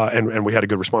 and we had a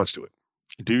good response to it.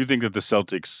 Do you think that the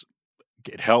Celtics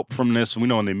get help from this? We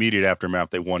know in the immediate aftermath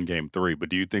they won Game 3, but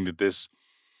do you think that this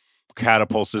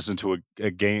catapults this into a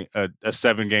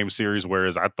 7-game series,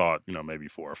 whereas I thought, maybe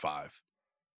 4 or 5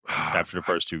 after the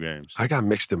first 2 games? I got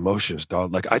mixed emotions,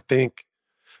 dog. Like I think,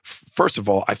 first of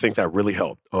all, I think that really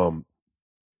helped.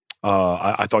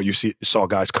 I thought you saw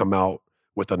guys come out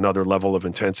with another level of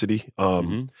intensity.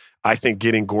 I think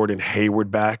getting Gordon Hayward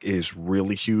back is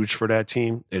really huge for that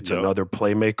team. It's another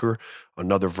playmaker,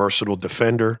 another versatile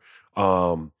defender,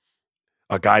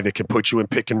 a guy that can put you in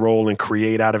pick and roll and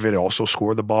create out of it and also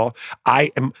score the ball.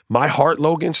 My heart,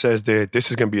 Logan, says that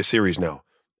this is going to be a series now.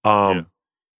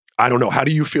 I don't know. How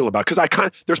do you feel about it?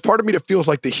 Because there's part of me that feels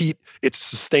like the Heat, it's a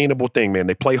sustainable thing, man.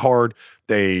 They play hard.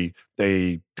 They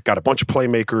got a bunch of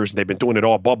playmakers. They've been doing it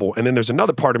all bubble. And then there's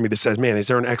another part of me that says, man, is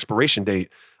there an expiration date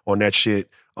on that shit?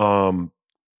 And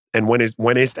when is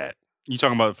that? You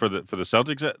talking about for the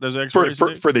Celtics? There's an expiration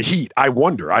date? For the Heat. I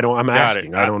wonder. I'm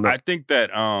asking. I don't know. I think that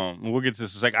we'll get to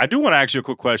this in a second. I do want to ask you a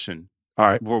quick question. All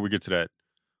right. Before we get to that.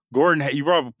 You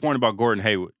brought up a point about Gordon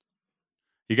Hayward.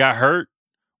 He got hurt,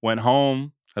 went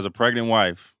home, has a pregnant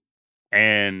wife,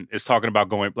 and is talking about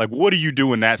going, like, what do you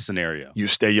do in that scenario? You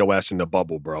stay your ass in the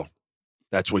bubble, bro.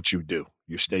 That's what you do.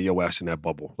 You stay your ass in that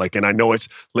bubble. Like, and I know it's,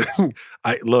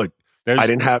 I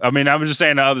didn't have. I mean, I was just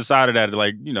saying the other side of that,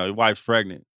 like, your wife's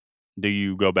pregnant. Do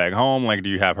you go back home? Like, do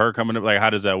you have her coming up? Like, how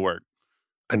does that work?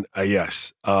 And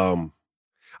yes. I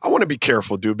want to be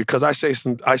careful, dude, because I say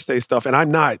stuff, and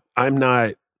I'm not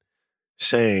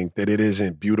saying that it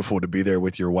isn't beautiful to be there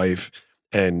with your wife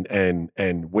and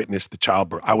witness the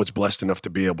childbirth. I was blessed enough to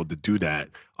be able to do that.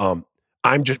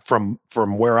 I'm just from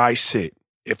where I sit.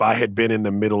 If I had been in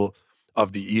the middle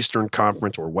of the Eastern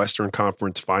Conference or Western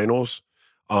Conference Finals,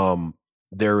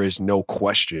 there is no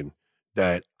question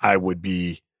that I would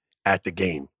be at the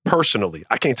game. Personally,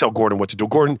 I can't tell Gordon what to do.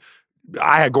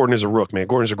 I had Gordon as a rook, man.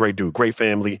 Gordon's a great dude, great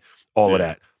family, all of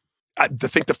that. I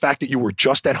think the fact that you were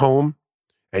just at home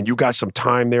and you got some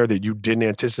time there that you didn't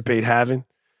anticipate having,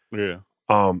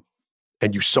 and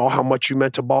you saw how much you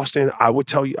meant to Boston, I would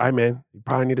tell you, man, you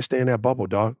probably need to stay in that bubble,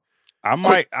 dog. I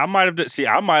might have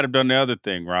done the other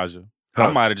thing, Raja. I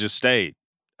might have just stayed.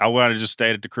 I would have just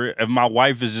stayed at the crib. If my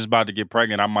wife is just about to get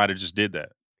pregnant, I might have just did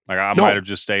that. Like I might have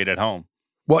just stayed at home.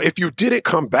 Well, if you didn't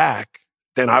come back,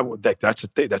 then that's a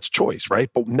thing. That's choice, right?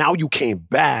 But now you came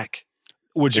back.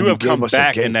 Would you have come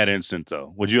back in that instant,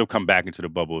 though? Would you have come back into the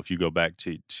bubble if you go back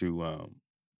to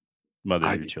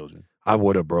mother your children? I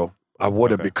would have, bro. I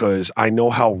would have because I know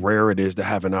how rare it is to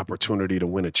have an opportunity to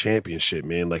win a championship,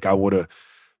 man. Like I would have,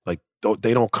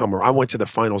 they don't come around. I went to the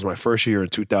finals my first year in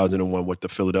 2001 with the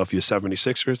Philadelphia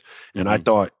 76ers, and I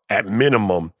thought at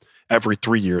minimum every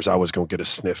 3 years I was going to get a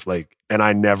sniff, and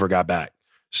I never got back.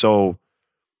 So,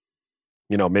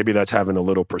 maybe that's having a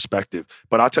little perspective.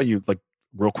 But I'll tell you,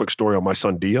 real quick story on my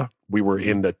son Dia. We were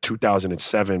in the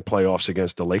 2007 playoffs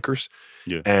against the Lakers,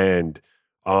 and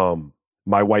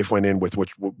my wife went in with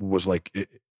which was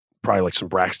probably some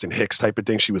Braxton Hicks type of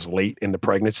thing. She was late in the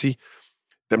pregnancy.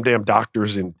 Them damn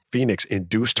doctors in Phoenix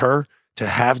induced her to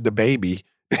have the baby,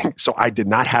 so I did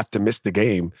not have to miss the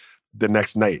game the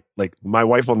next night. My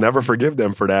wife will never forgive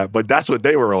them for that, but that's what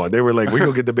they were on. They were like, "We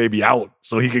go get the baby out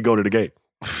so he could go to the game."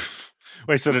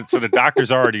 Wait, so the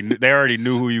doctors already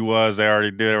knew who he was. They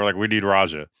already did. They were like, "We need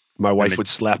Raja." My wife would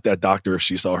slap that doctor if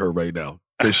she saw her right now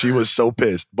because she was so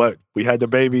pissed. But we had the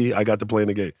baby. I got to play in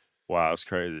the game. Wow, it's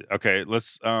crazy. Okay,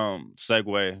 let's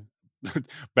segue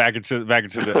back into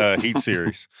the Heat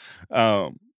series.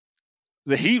 The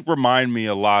Heat remind me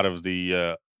a lot of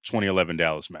the 2011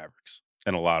 Dallas Mavericks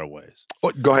in a lot of ways.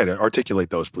 Oh, go ahead, articulate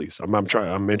those, please. I'm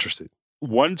trying. I'm interested.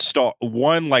 One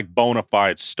bona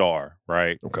fide star,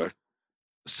 right? Okay.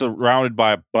 Surrounded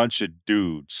by a bunch of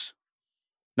dudes.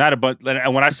 Not a bunch.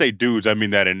 And when I say dudes, I mean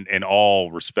that in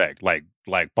all respect, like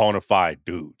bona fide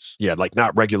dudes. Yeah,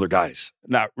 not regular guys.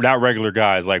 Not regular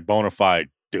guys, like bona fide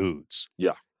dudes.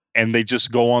 Yeah. And they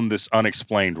just go on this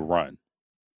unexplained run.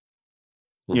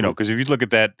 Mm-hmm. Because if you look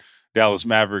at that Dallas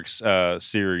Mavericks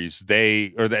series,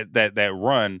 that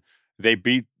run, they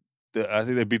beat I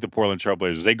think they beat the Portland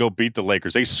Trailblazers. They go beat the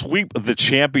Lakers. They sweep the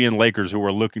champion Lakers who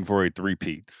were looking for a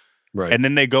three-peat. Right. And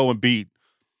then they go and beat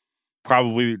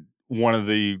probably one of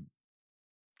the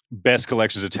best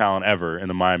collections of talent ever in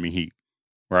the Miami Heat,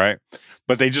 right?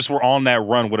 But they just were on that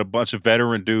run with a bunch of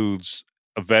veteran dudes,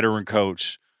 a veteran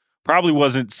coach. Probably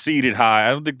wasn't seeded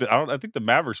high. I think the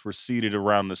Mavericks were seeded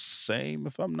around the same,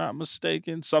 if I'm not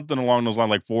mistaken. Something along those lines,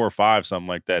 like 4 or 5, something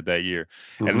like that year.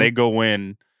 Mm-hmm. And they go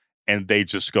in and they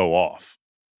just go off.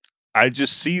 I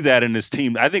just see that in this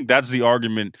team. I think that's the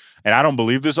argument, and I don't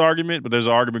believe this argument, but there's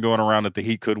an argument going around that the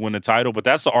Heat could win the title. But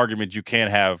that's the argument you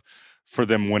can't have for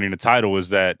them winning the title, is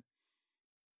that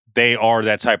they are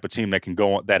that type of team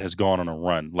that has gone on a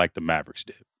run like the Mavericks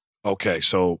did. Okay,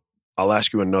 so I'll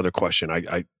ask you another question.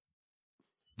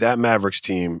 That Mavericks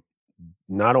team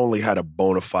not only had a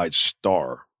bona fide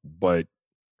star, but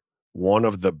one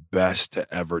of the best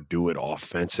to ever do it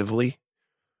offensively.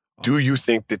 Do you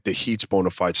think that the Heat's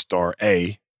bona fide star,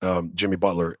 A, Jimmy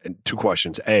Butler, and 2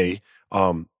 questions, A,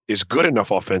 is good enough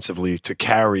offensively to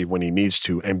carry when he needs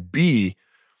to, and B,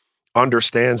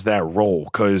 understands that role?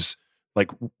 Because,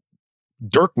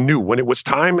 Dirk knew when it was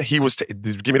time, he was,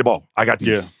 give me the ball. I got these.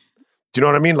 Yeah. Do you know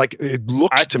what I mean? It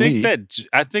looks to me.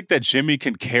 I think that Jimmy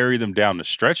can carry them down the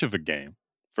stretch of a game,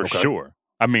 for sure.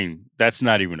 I mean, that's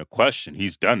not even a question.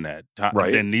 He's done that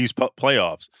in these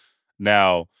playoffs.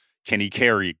 Now, can he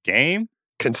carry a game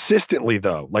consistently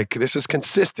though? This is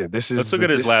consistent. Let's look at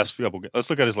his last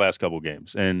couple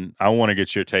games, and I want to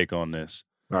get your take on this.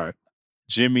 All right.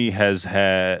 Jimmy has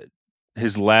had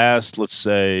his last, let's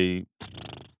go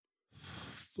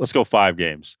 5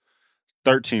 games.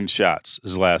 13 shots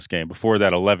his last game. Before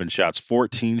that, 11 shots,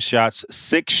 14 shots,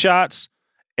 6 shots,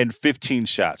 and 15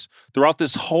 shots. Throughout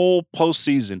this whole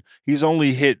postseason, he's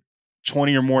only hit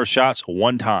 20 or more shots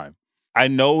one time. I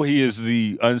know he is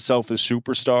the unselfish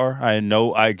superstar.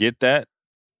 I get that.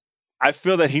 I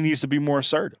feel that he needs to be more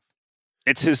assertive.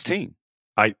 It's his team.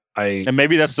 And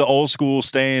maybe that's the old school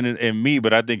staying in me,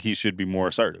 but I think he should be more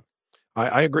assertive.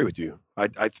 I agree with you. I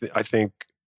think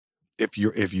if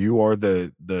you are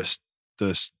the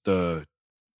the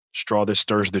straw that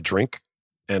stirs the drink,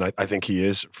 and I think he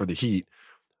is for the Heat.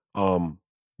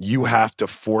 You have to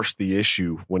force the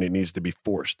issue when it needs to be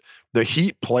forced. The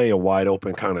Heat play a wide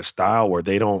open kind of style where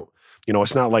they don't,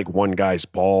 it's not like one guy's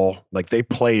ball. Like they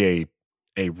play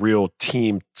a real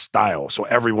team style. So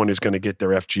everyone is going to get their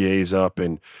FGAs up,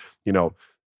 and,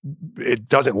 it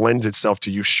doesn't lend itself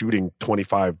to you shooting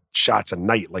 25 shots a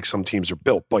night like some teams are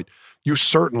built. But you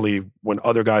certainly, when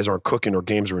other guys aren't cooking or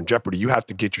games are in jeopardy, you have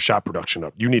to get your shot production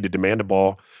up. You need to demand the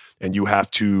ball, and you have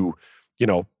to,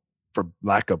 for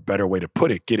lack of a better way to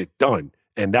put it, get it done.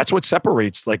 And that's what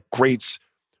separates like greats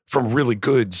from really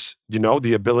goods,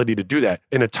 the ability to do that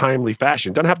in a timely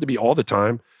fashion. Doesn't have to be all the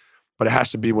time, but it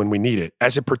has to be when we need it.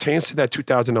 As it pertains to that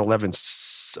 2011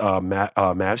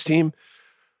 Mavs team,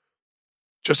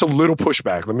 just a little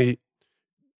pushback.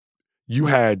 You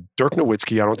had Dirk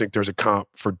Nowitzki. I don't think there's a comp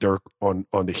for Dirk on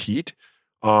the Heat.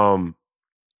 And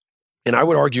I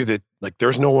would argue that like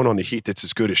there's no one on the Heat that's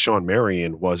as good as Sean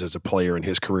Marion was as a player in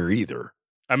his career either.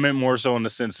 I meant more so in the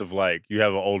sense of like you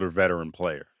have an older veteran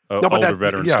player.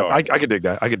 Veteran star. I could dig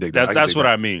that. That's what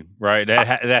I mean, right?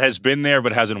 That has been there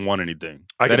but hasn't won anything.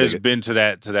 That has been to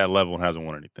that level and hasn't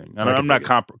won anything. And I'm not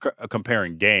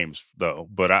comparing games though,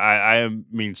 but I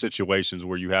mean situations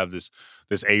where you have this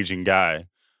aging guy,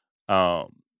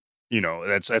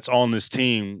 that's on this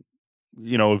team,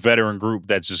 a veteran group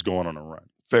that's just going on a run.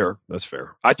 Fair. That's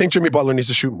fair. I think Jimmy Butler needs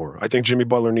to shoot more. I think Jimmy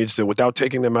Butler needs to, without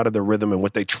taking them out of their rhythm and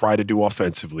what they try to do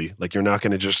offensively, like you're not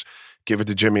going to just give it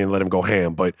to Jimmy and let him go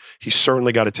ham, but he's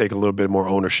certainly got to take a little bit more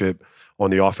ownership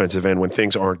on the offensive end when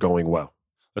things aren't going well.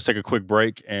 Let's take a quick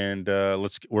break, and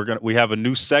we have a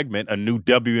new segment, a new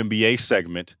WNBA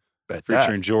segment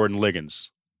featuring Jordan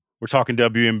Liggins. We're talking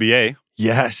WNBA.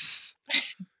 Yes.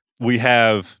 We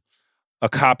have a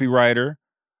copywriter,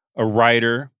 a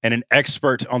writer, and an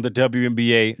expert on the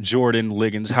WNBA, Jordan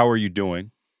Liggins. How are you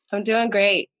doing? I'm doing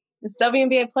great. It's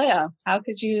WNBA playoffs. How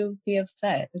could you be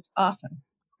upset? It's awesome.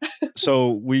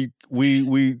 So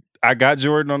I got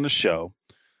Jordan on the show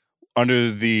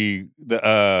under the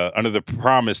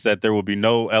promise that there will be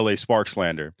no LA Sparks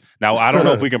slander. Now I don't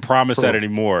know if we can promise that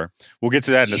anymore. We'll get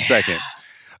to that in a second.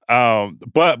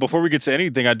 But before we get to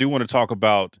anything, I do want to talk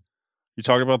about. You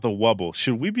talked about the Wubble.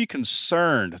 Should we be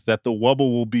concerned that the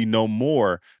Wubble will be no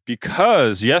more?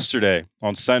 Because yesterday,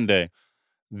 on Sunday,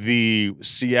 the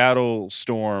Seattle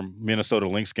Storm Minnesota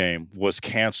Lynx game was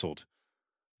canceled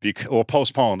or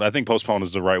postponed. I think postponed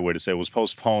is the right way to say it. It was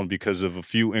postponed because of a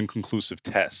few inconclusive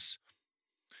tests.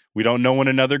 We don't know when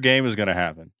another game is going to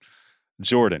happen.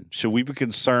 Jordan, should we be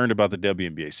concerned about the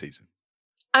WNBA season?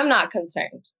 I'm not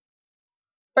concerned.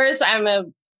 First, I'm a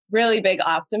really big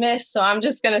optimist. So I'm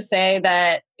just going to say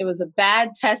that it was a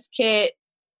bad test kit.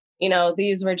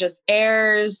 These were just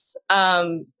errors.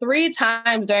 3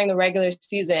 times during the regular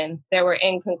season, there were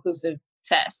inconclusive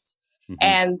tests. Mm-hmm.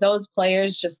 And those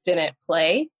players just didn't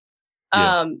play.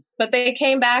 Yeah. But they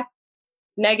came back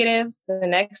negative the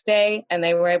next day, and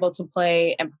they were able to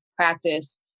play and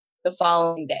practice the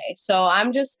following day. So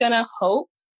I'm just going to hope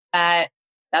that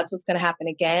that's what's going to happen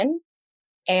again,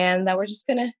 and that we're just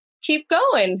going to keep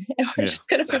going, and we're just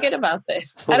going to forget about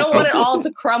this. I don't want it all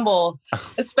to crumble,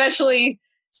 especially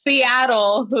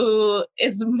Seattle, who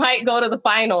might go to the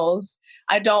finals.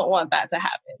 I don't want that to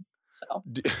happen. So,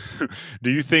 do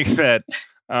you think that?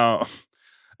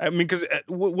 Because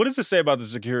what does it say about the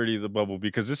security of the bubble?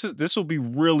 Because this will be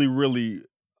really, really.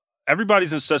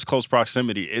 Everybody's in such close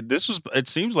proximity. It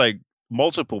seems like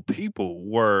multiple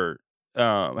people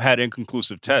had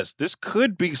inconclusive tests. This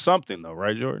could be something, though,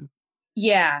 right, Jordan?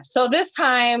 Yeah. So this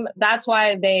time, that's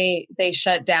why they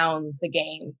shut down the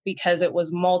game, because it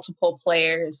was multiple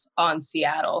players on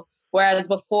Seattle. Whereas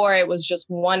before it was just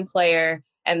one player,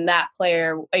 and that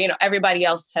player, everybody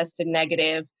else tested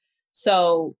negative.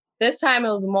 So this time it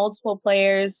was multiple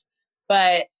players.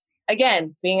 But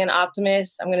again, being an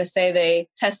optimist, I'm going to say they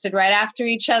tested right after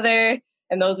each other,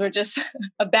 and those were just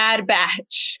a bad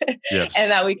batch. Yes. And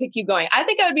that we could keep going. I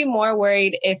think I would be more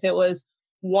worried if it was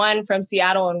one from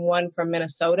Seattle and one from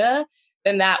Minnesota.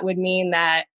 Then that would mean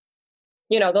that,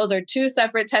 those are 2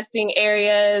 separate testing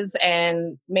areas,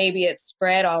 and maybe it's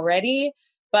spread already.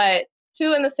 But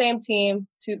 2 in the same team,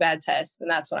 2 bad tests, and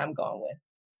that's what I'm going with.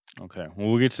 Okay.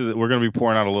 Well, we're going to be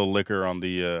pouring out a little liquor on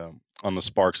the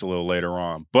Sparks a little later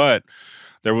on. But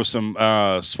there was some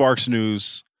Sparks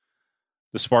news.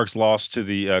 The Sparks lost to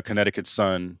the Connecticut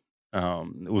Sun.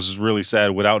 It was really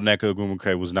sad. Without Nneka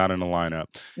Ogwumike was not in the lineup,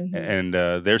 mm-hmm. and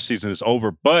their season is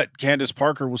over. But Candace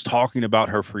Parker was talking about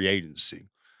her free agency,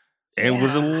 and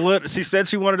was she said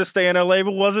she wanted to stay in LA,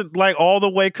 but wasn't like all the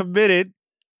way committed.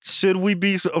 should we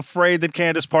be afraid that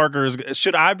Candace Parker is?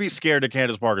 Should I be scared that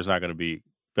Candace Parker is not going to be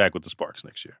back with the Sparks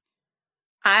next year?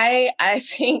 I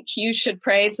think you should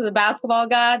pray to the basketball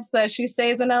gods that she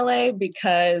stays in LA,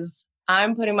 because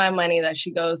I'm putting my money that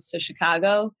she goes to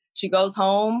Chicago. She goes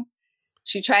home.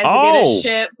 She tries to get a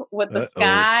ship with the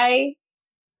Sky.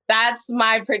 That's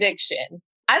my prediction.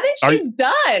 I think she's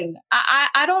done.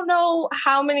 I don't know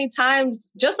how many times,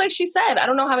 just like she said, I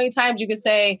don't know how many times you could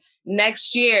say,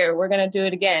 next year, we're going to do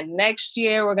it again. Next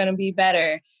year, we're going to be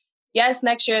better. Yes,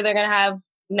 next year, they're going to have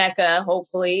NECA,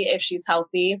 hopefully, if she's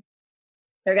healthy.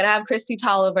 They're going to have Christy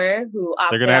Tolliver, who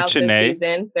opted out this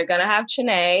season. They're going to have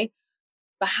Chanae.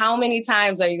 But how many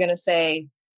times are you going to say,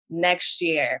 next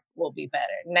year will be better?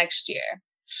 Next year.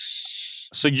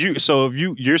 So if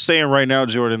you're saying right now,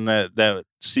 Jordan, that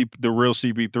the real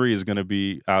CP3 is going to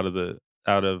be out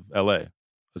of LA,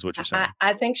 is what you're saying?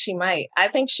 I think she might. I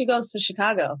think she goes to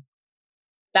Chicago.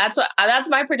 That's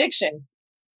my prediction.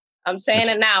 I'm saying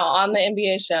it now on the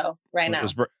NBA show right now.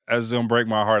 It's gonna break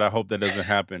my heart. I hope that doesn't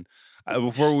happen.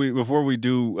 Before we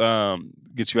do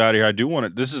get you out of here, I do want to.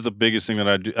 This is the biggest thing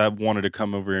that I wanted to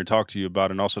come over here and talk to you about,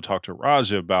 and also talk to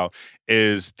Raja about,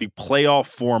 is the playoff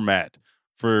format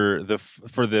for the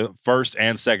first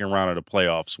and second round of the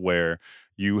playoffs, where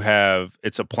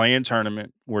it's a play-in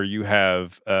tournament where you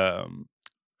have the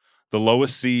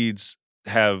lowest seeds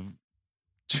have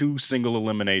 2 single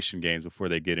elimination games before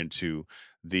they get into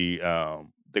the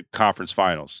conference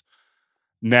finals.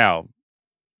 Now,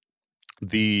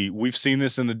 we've seen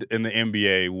this in the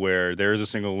NBA where there is a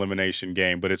single elimination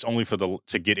game, but it's only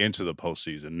to get into the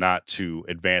postseason, not to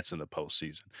advance in the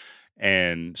postseason.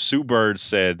 And Sue Bird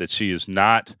said that she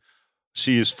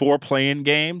is for play-in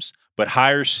games, but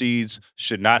higher seeds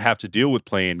should not have to deal with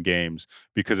play-in games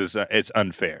because it's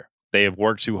unfair. They have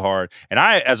worked too hard. And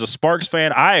I, as a Sparks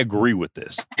fan, I agree with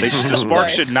this. The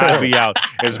Sparks should not be out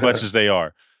as much as they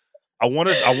are. I want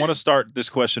to start this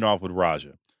question off with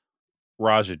Raja.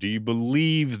 Raja, do you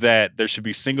believe that there should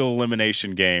be single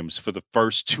elimination games for the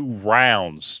first 2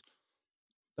 rounds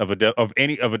of a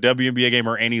WNBA game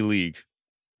or any league?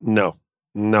 No,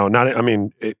 not. I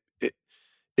mean,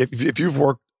 if you've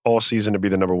worked all season to be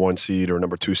the number 1 seed or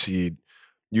number 2 seed,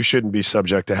 you shouldn't be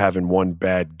subject to having one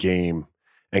bad game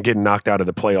and getting knocked out of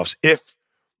the playoffs. If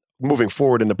moving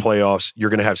forward in the playoffs, you're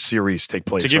going to have series take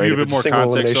place. To give you a bit more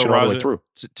context, so Raja,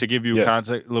 to give you a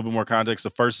little bit more context,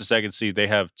 the first and second seed, they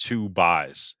have 2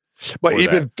 buys. But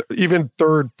even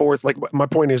third, fourth, like my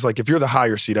point is, like, if you're the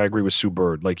higher seed, I agree with Sue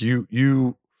Bird. Like you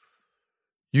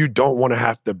don't want to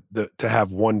have to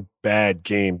have one bad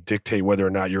game dictate whether or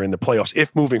not you're in the playoffs.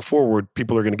 If moving forward,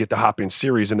 people are going to get the hop-in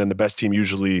series, and then the best team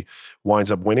usually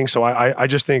winds up winning. So I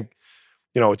just think,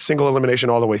 it's single elimination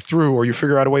all the way through, or you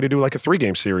figure out a way to do like a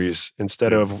 3-game series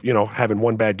instead of, having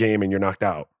one bad game and you're knocked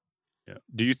out. Yeah.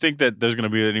 Do you think that there's going to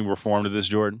be any reform to this,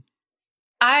 Jordan?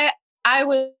 I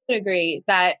would agree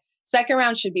that second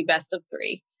round should be best of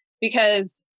 3,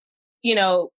 because,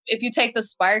 if you take the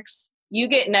Sparks, you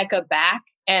get NECA back,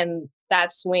 and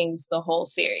that swings the whole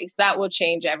series. That will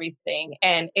change everything.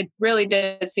 And it really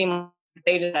did seem like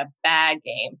they did a bad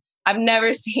game. I've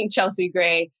never seen Chelsea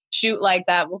Gray shoot like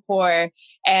that before.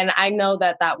 And I know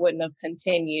that wouldn't have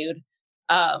continued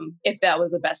if that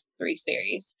was a best 3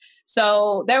 series.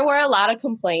 So there were a lot of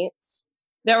complaints.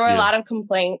 So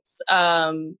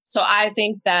I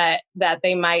think that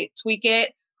they might tweak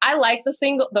it. I like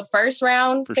the first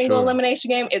round single elimination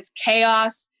game. It's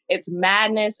chaos. It's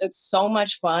madness. It's so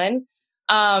much fun.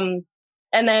 And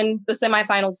then the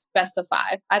semifinals, best of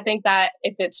 5. I think that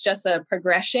if it's just a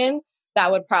progression,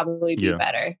 that would probably be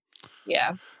better.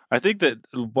 Yeah. I think that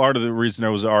part of the reason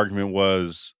there was an argument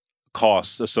was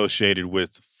costs associated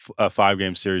with a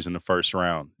 5-game series in the first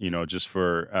round. Just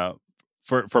for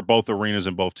both arenas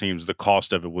and both teams, the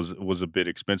cost of it was a bit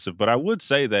expensive. But I would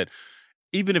say that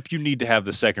even if you need to have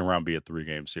the second round be a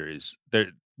 3-game series,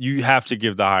 you have to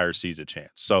give the higher seeds a chance.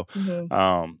 So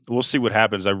we'll see what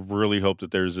happens. I really hope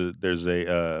that there's a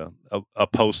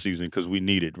postseason, because we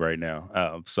need it right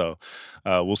now. So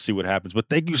we'll see what happens. But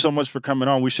thank you so much for coming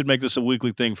on. We should make this a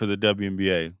weekly thing for the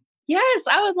WNBA. Yes,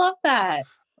 I would love that.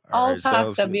 All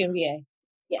talks WNBA.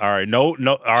 Yes. All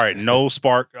right, no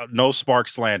spark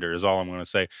slander is all I'm going to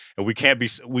say, and we can't be.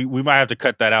 We might have to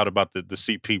cut that out about the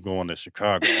CP going to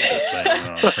Chicago.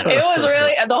 It was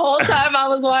really, the whole time I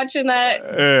was watching that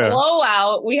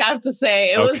blowout. We have to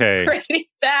say it was pretty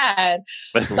bad.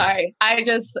 Sorry, I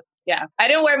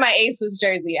didn't wear my Aces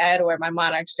jersey. I had to wear my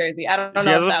Monarchs jersey. I don't know. She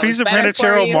has a piece of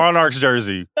Panachero Monarchs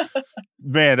jersey.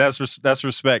 Man, that's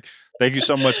respect. Thank you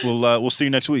so much. We'll see you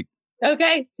next week.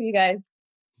 Okay, see you guys.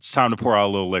 It's time to pour out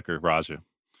a little liquor, Raja.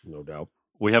 No doubt.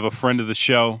 We have a friend of the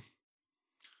show,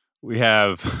 We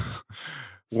have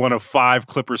one of 5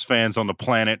 Clippers fans on the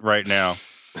planet right now.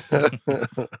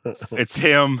 It's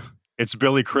him. It's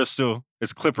Billy Crystal.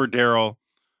 It's Clipper Darrell.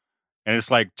 And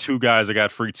it's like 2 guys that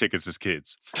got free tickets as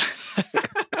kids.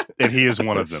 And he is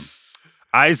one of them.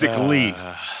 Isaac Lee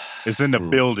is in the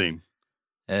building.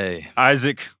 Hey.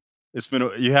 Isaac,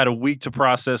 you had a week to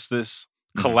process this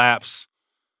collapse,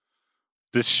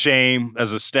 this shame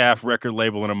as a staff record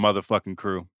label and a motherfucking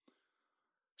crew.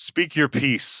 Speak your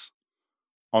piece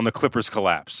on the Clippers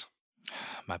collapse.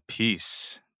 My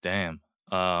piece. Damn.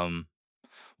 Well,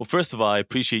 first of all, I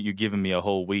appreciate you giving me a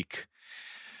whole week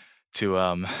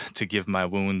to give my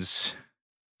wounds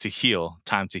to heal,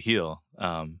 time to heal.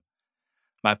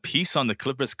 My piece on the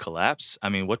Clippers collapse. I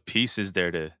mean, what piece is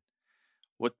there to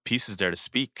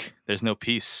speak? There's no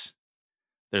peace.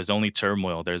 There's only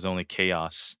turmoil. There's only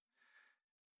chaos.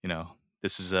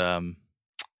 This is in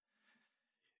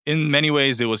many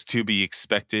ways it was to be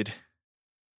expected.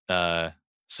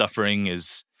 Suffering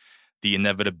is the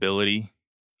inevitability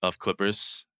of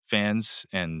Clippers fans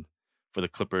and for the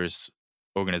Clippers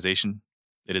organization.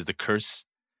 It is the curse,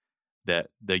 that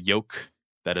the yoke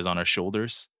that is on our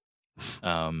shoulders.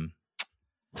 Life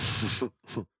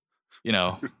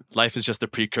is just a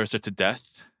precursor to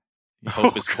death.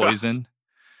 Hope is poison.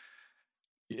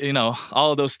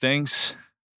 All of those things.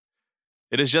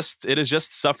 It is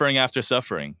just suffering after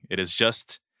suffering. It is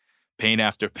just pain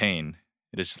after pain.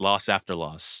 It is loss after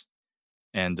loss.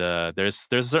 And there's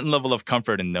a certain level of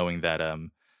comfort in knowing that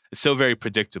it's so very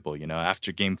predictable.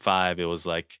 After Game 5, it was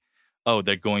like, oh,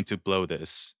 they're going to blow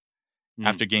this.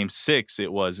 After Game 6,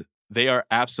 it was, they are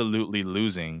absolutely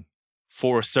losing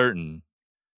for certain,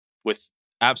 with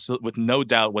no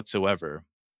doubt whatsoever.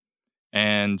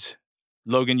 And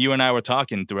Logan, you and I were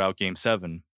talking throughout Game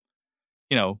 7.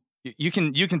 You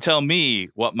can tell me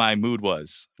what my mood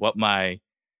was, what my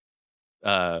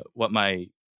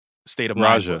state of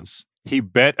mind was. He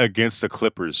bet against the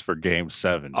Clippers for Game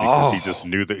 7 because he just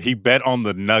knew that he bet on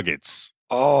the Nuggets.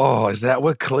 Oh, is that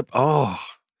what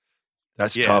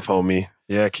that's tough, homie.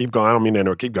 Yeah, keep going. I don't mean to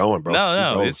interrupt. Keep going, bro.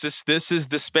 No. This is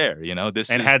despair.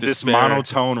 This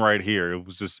monotone right here. It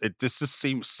was just. It just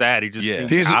seems sad. He just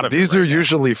seems out of it. These right are now.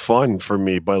 usually fun for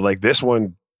me, but like this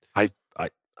one, I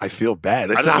feel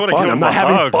bad. It's not fun. I'm not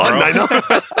having hug, fun. Bro. I know.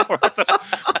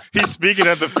 He's speaking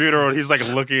at the funeral. And he's like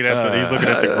looking at he's looking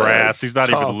at the grass. He's not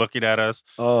even looking at us.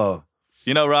 Oh.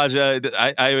 Raja,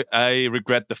 I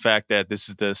regret the fact that this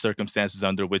is the circumstances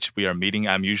under which we are meeting.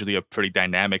 I'm usually a pretty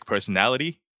dynamic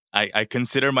personality. I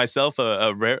consider myself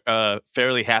a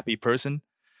fairly happy person.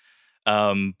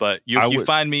 But you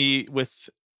find me with,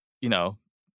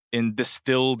 in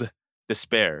distilled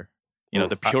despair.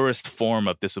 The purest form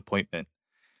of disappointment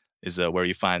is where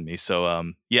you find me. So,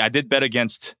 I did bet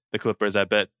against the Clippers. I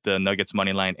bet the Nuggets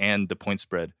money line and the point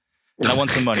spread. And I won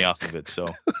some money off of it. So,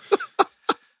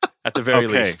 at the very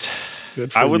least.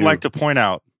 I would like to point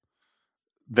out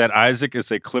that Isaac is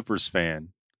a Clippers fan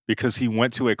because he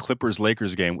went to a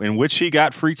Clippers-Lakers game in which he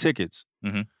got free tickets,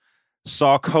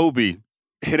 saw Kobe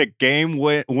hit a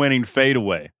game-winning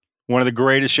fadeaway, one of the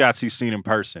greatest shots he's seen in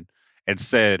person, and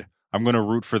said, I'm going to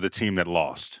root for the team that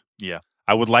lost. Yeah.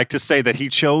 I would like to say that he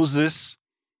chose this,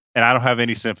 and I don't have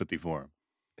any sympathy for him.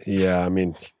 Yeah, I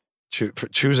mean,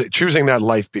 choosing that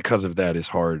life because of that is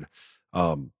hard.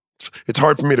 It's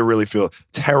hard for me to really feel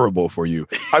terrible for you.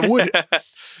 I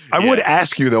would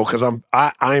ask you though, because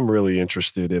I'm really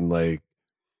interested in, like,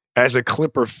 as a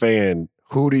Clipper fan,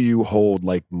 who do you hold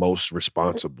like most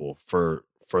responsible for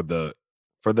the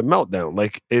meltdown?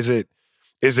 Like, is it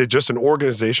just an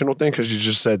organizational thing? Because you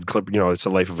just said it's the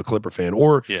life of a Clipper fan,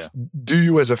 or do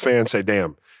you as a fan say,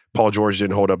 "Damn, Paul George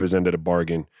didn't hold up his end of the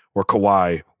bargain," or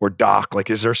Kawhi, or Doc?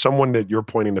 Like, is there someone that you're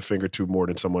pointing the finger to more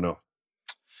than someone else?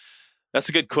 That's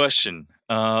a good question.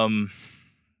 I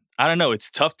don't know. It's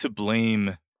tough to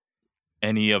blame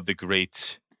any of the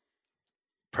great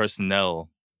personnel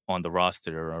on the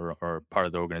roster or part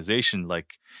of the organization.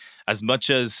 Like, as much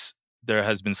as there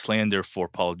has been slander for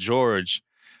Paul George,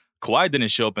 Kawhi didn't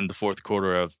show up in the fourth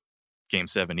quarter of Game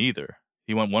 7 either.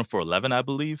 He went 1 for 11, I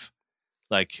believe.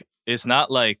 Like, it's not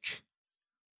like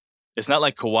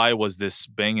Kawhi was this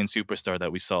banging superstar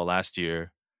that we saw last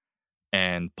year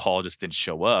and Paul just didn't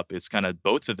show up. It's kind of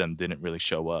both of them didn't really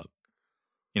show up.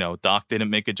 Doc didn't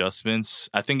make adjustments.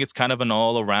 I think it's kind of an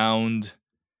all-around...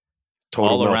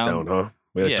 Total meltdown, huh?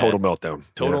 We had a total meltdown.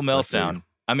 Total meltdown.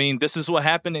 I mean, this is what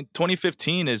happened in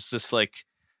 2015 is just like...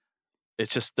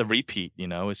 It's just the repeat,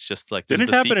 It's just like... Didn't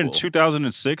it happen in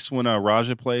 2006 when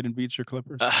Raja played and beat your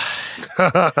Clippers?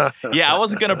 Yeah, I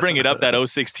wasn't going to bring it up. That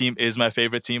 06 team is my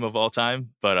favorite team of all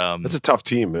time. But that's a tough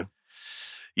team, man.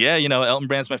 Yeah, Elton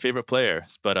Brand's my favorite player,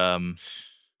 but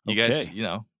you guys,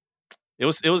 it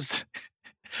was it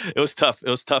was tough. It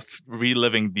was tough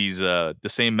reliving these the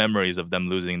same memories of them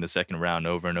losing the second round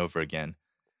over and over again,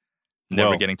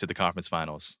 never getting to the conference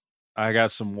finals. I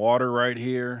got some water right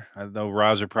here. I know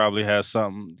Raja probably has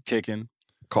something kicking.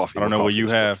 Coffee. I don't know what you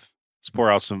have. Let's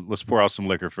pour out some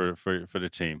liquor for the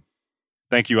team.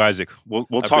 Thank you, Isaac.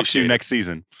 We'll talk to you next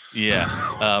season. Yeah.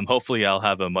 Hopefully I'll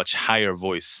have a much higher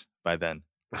voice by then.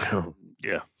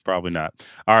 Yeah, probably not.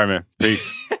 All right, man.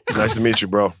 Peace. Nice to meet you,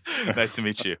 bro. Nice to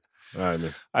meet you. All right,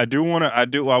 man.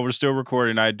 While we're still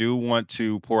recording, I do want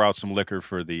to pour out some liquor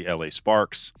for the LA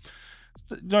Sparks.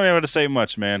 Don't have to say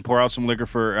much, man. Pour out some liquor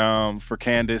for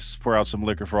Candace. Pour out some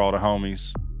liquor for all the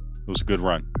homies. It was a good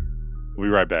run. We'll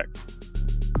be right back.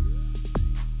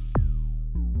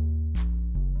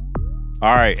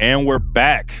 All right, and we're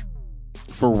back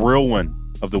for real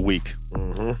one of the week.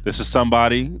 Mm-hmm. This is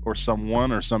somebody or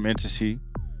someone or some entity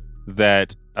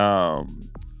that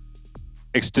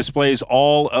displays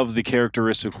all of the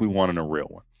characteristics we want in a real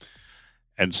one.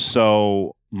 And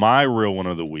so my real one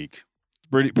of the week,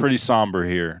 pretty somber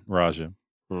here, Raja.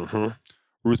 Mm-hmm.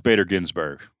 Ruth Bader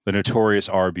Ginsburg, the notorious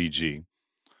RBG.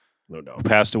 No doubt. Who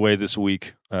passed away this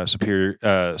week,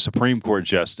 Supreme Court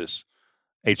Justice,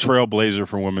 a trailblazer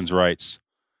for women's rights,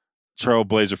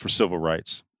 trailblazer for civil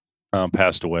rights,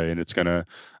 passed away. And it's we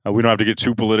don't have to get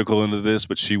too political into this,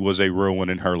 but she was a real one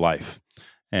in her life.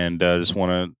 And I just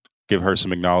want to give her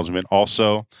some acknowledgement.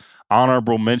 Also,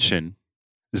 honorable mention,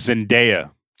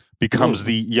 Zendaya becomes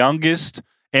the youngest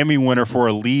Emmy winner for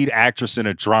a lead actress in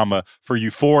a drama for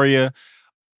Euphoria.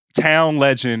 Town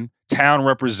legend, town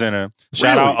representative.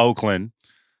 Shout out Oakland.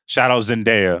 Shout out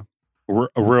Zendaya.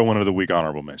 A real one of the week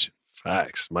honorable mention.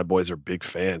 Facts. My boys are big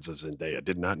fans of Zendaya.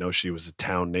 Did not know she was a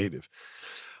town native.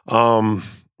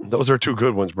 Those are two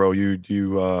good ones, bro. You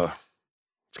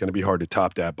it's gonna be hard to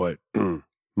top that, but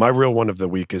my real one of the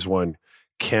week is one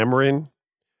Cameron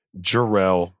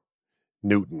Jarrell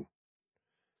Newton.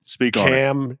 Speak on it.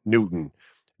 Cam Newton.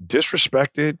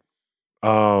 Disrespected,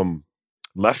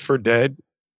 left for dead.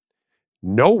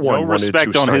 No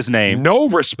respect on his name. No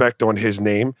respect on his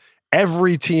name.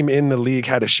 Every team in the league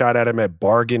had a shot at him at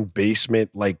bargain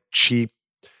basement, like cheap,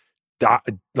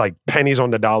 like pennies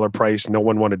on the dollar price. No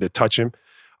one wanted to touch him.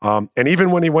 And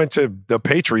even when he went to the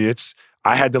Patriots,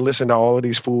 I had to listen to all of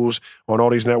these fools on all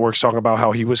these networks talking about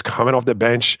how he was coming off the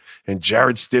bench and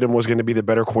Jarrett Stidham was going to be the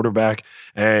better quarterback.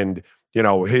 And,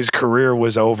 his career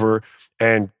was over.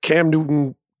 And Cam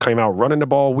Newton came out running the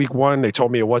ball week one. They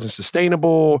told me it wasn't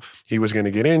sustainable. He was going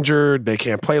to get injured. They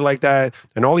can't play like that.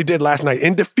 And all he did last night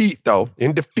in defeat,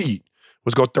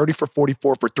 was go 30 for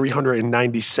 44 for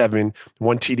 397,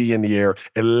 1 TD in the air,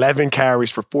 11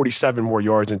 carries for 47 more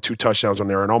yards and 2 touchdowns on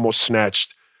there, and almost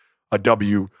snatched a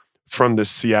W from the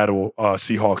Seattle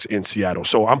Seahawks in Seattle.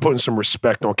 So I'm putting some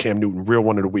respect on Cam Newton. Real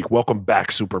one of the week. Welcome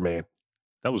back, Superman.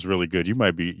 That was really good. You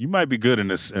might be good in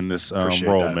this role,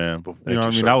 that. man. But, you know what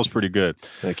I mean? That was pretty good.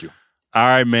 Thank you. All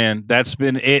right, man. That's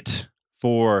been it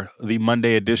for the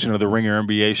Monday edition of the Ringer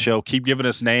NBA show. Keep giving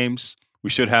us names.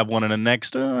 We should have one in the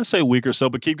next, week or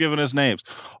so, but keep giving us names.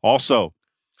 Also,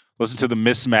 listen to The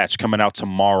Mismatch coming out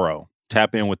tomorrow.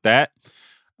 Tap in with that.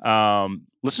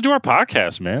 Listen to our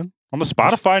podcast, man. On the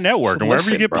Spotify network and wherever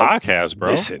you get podcasts,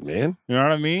 bro. Listen, man. You know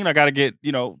what I mean? I got to get,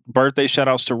 birthday shout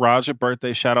outs to Raja,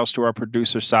 birthday shout outs to our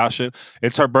producer, Sasha.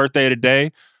 It's her birthday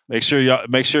today. Make sure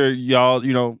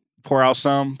y'all, pour out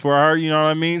some for her. You know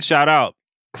what I mean? Shout out.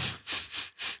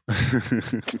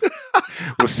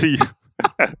 We'll see you.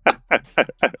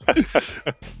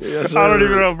 Yes, I don't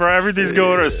even know, bro. Everything's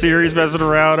going a series messing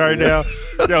around right now.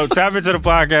 Yo, tap into the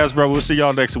podcast, bro. We'll see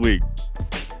y'all next week.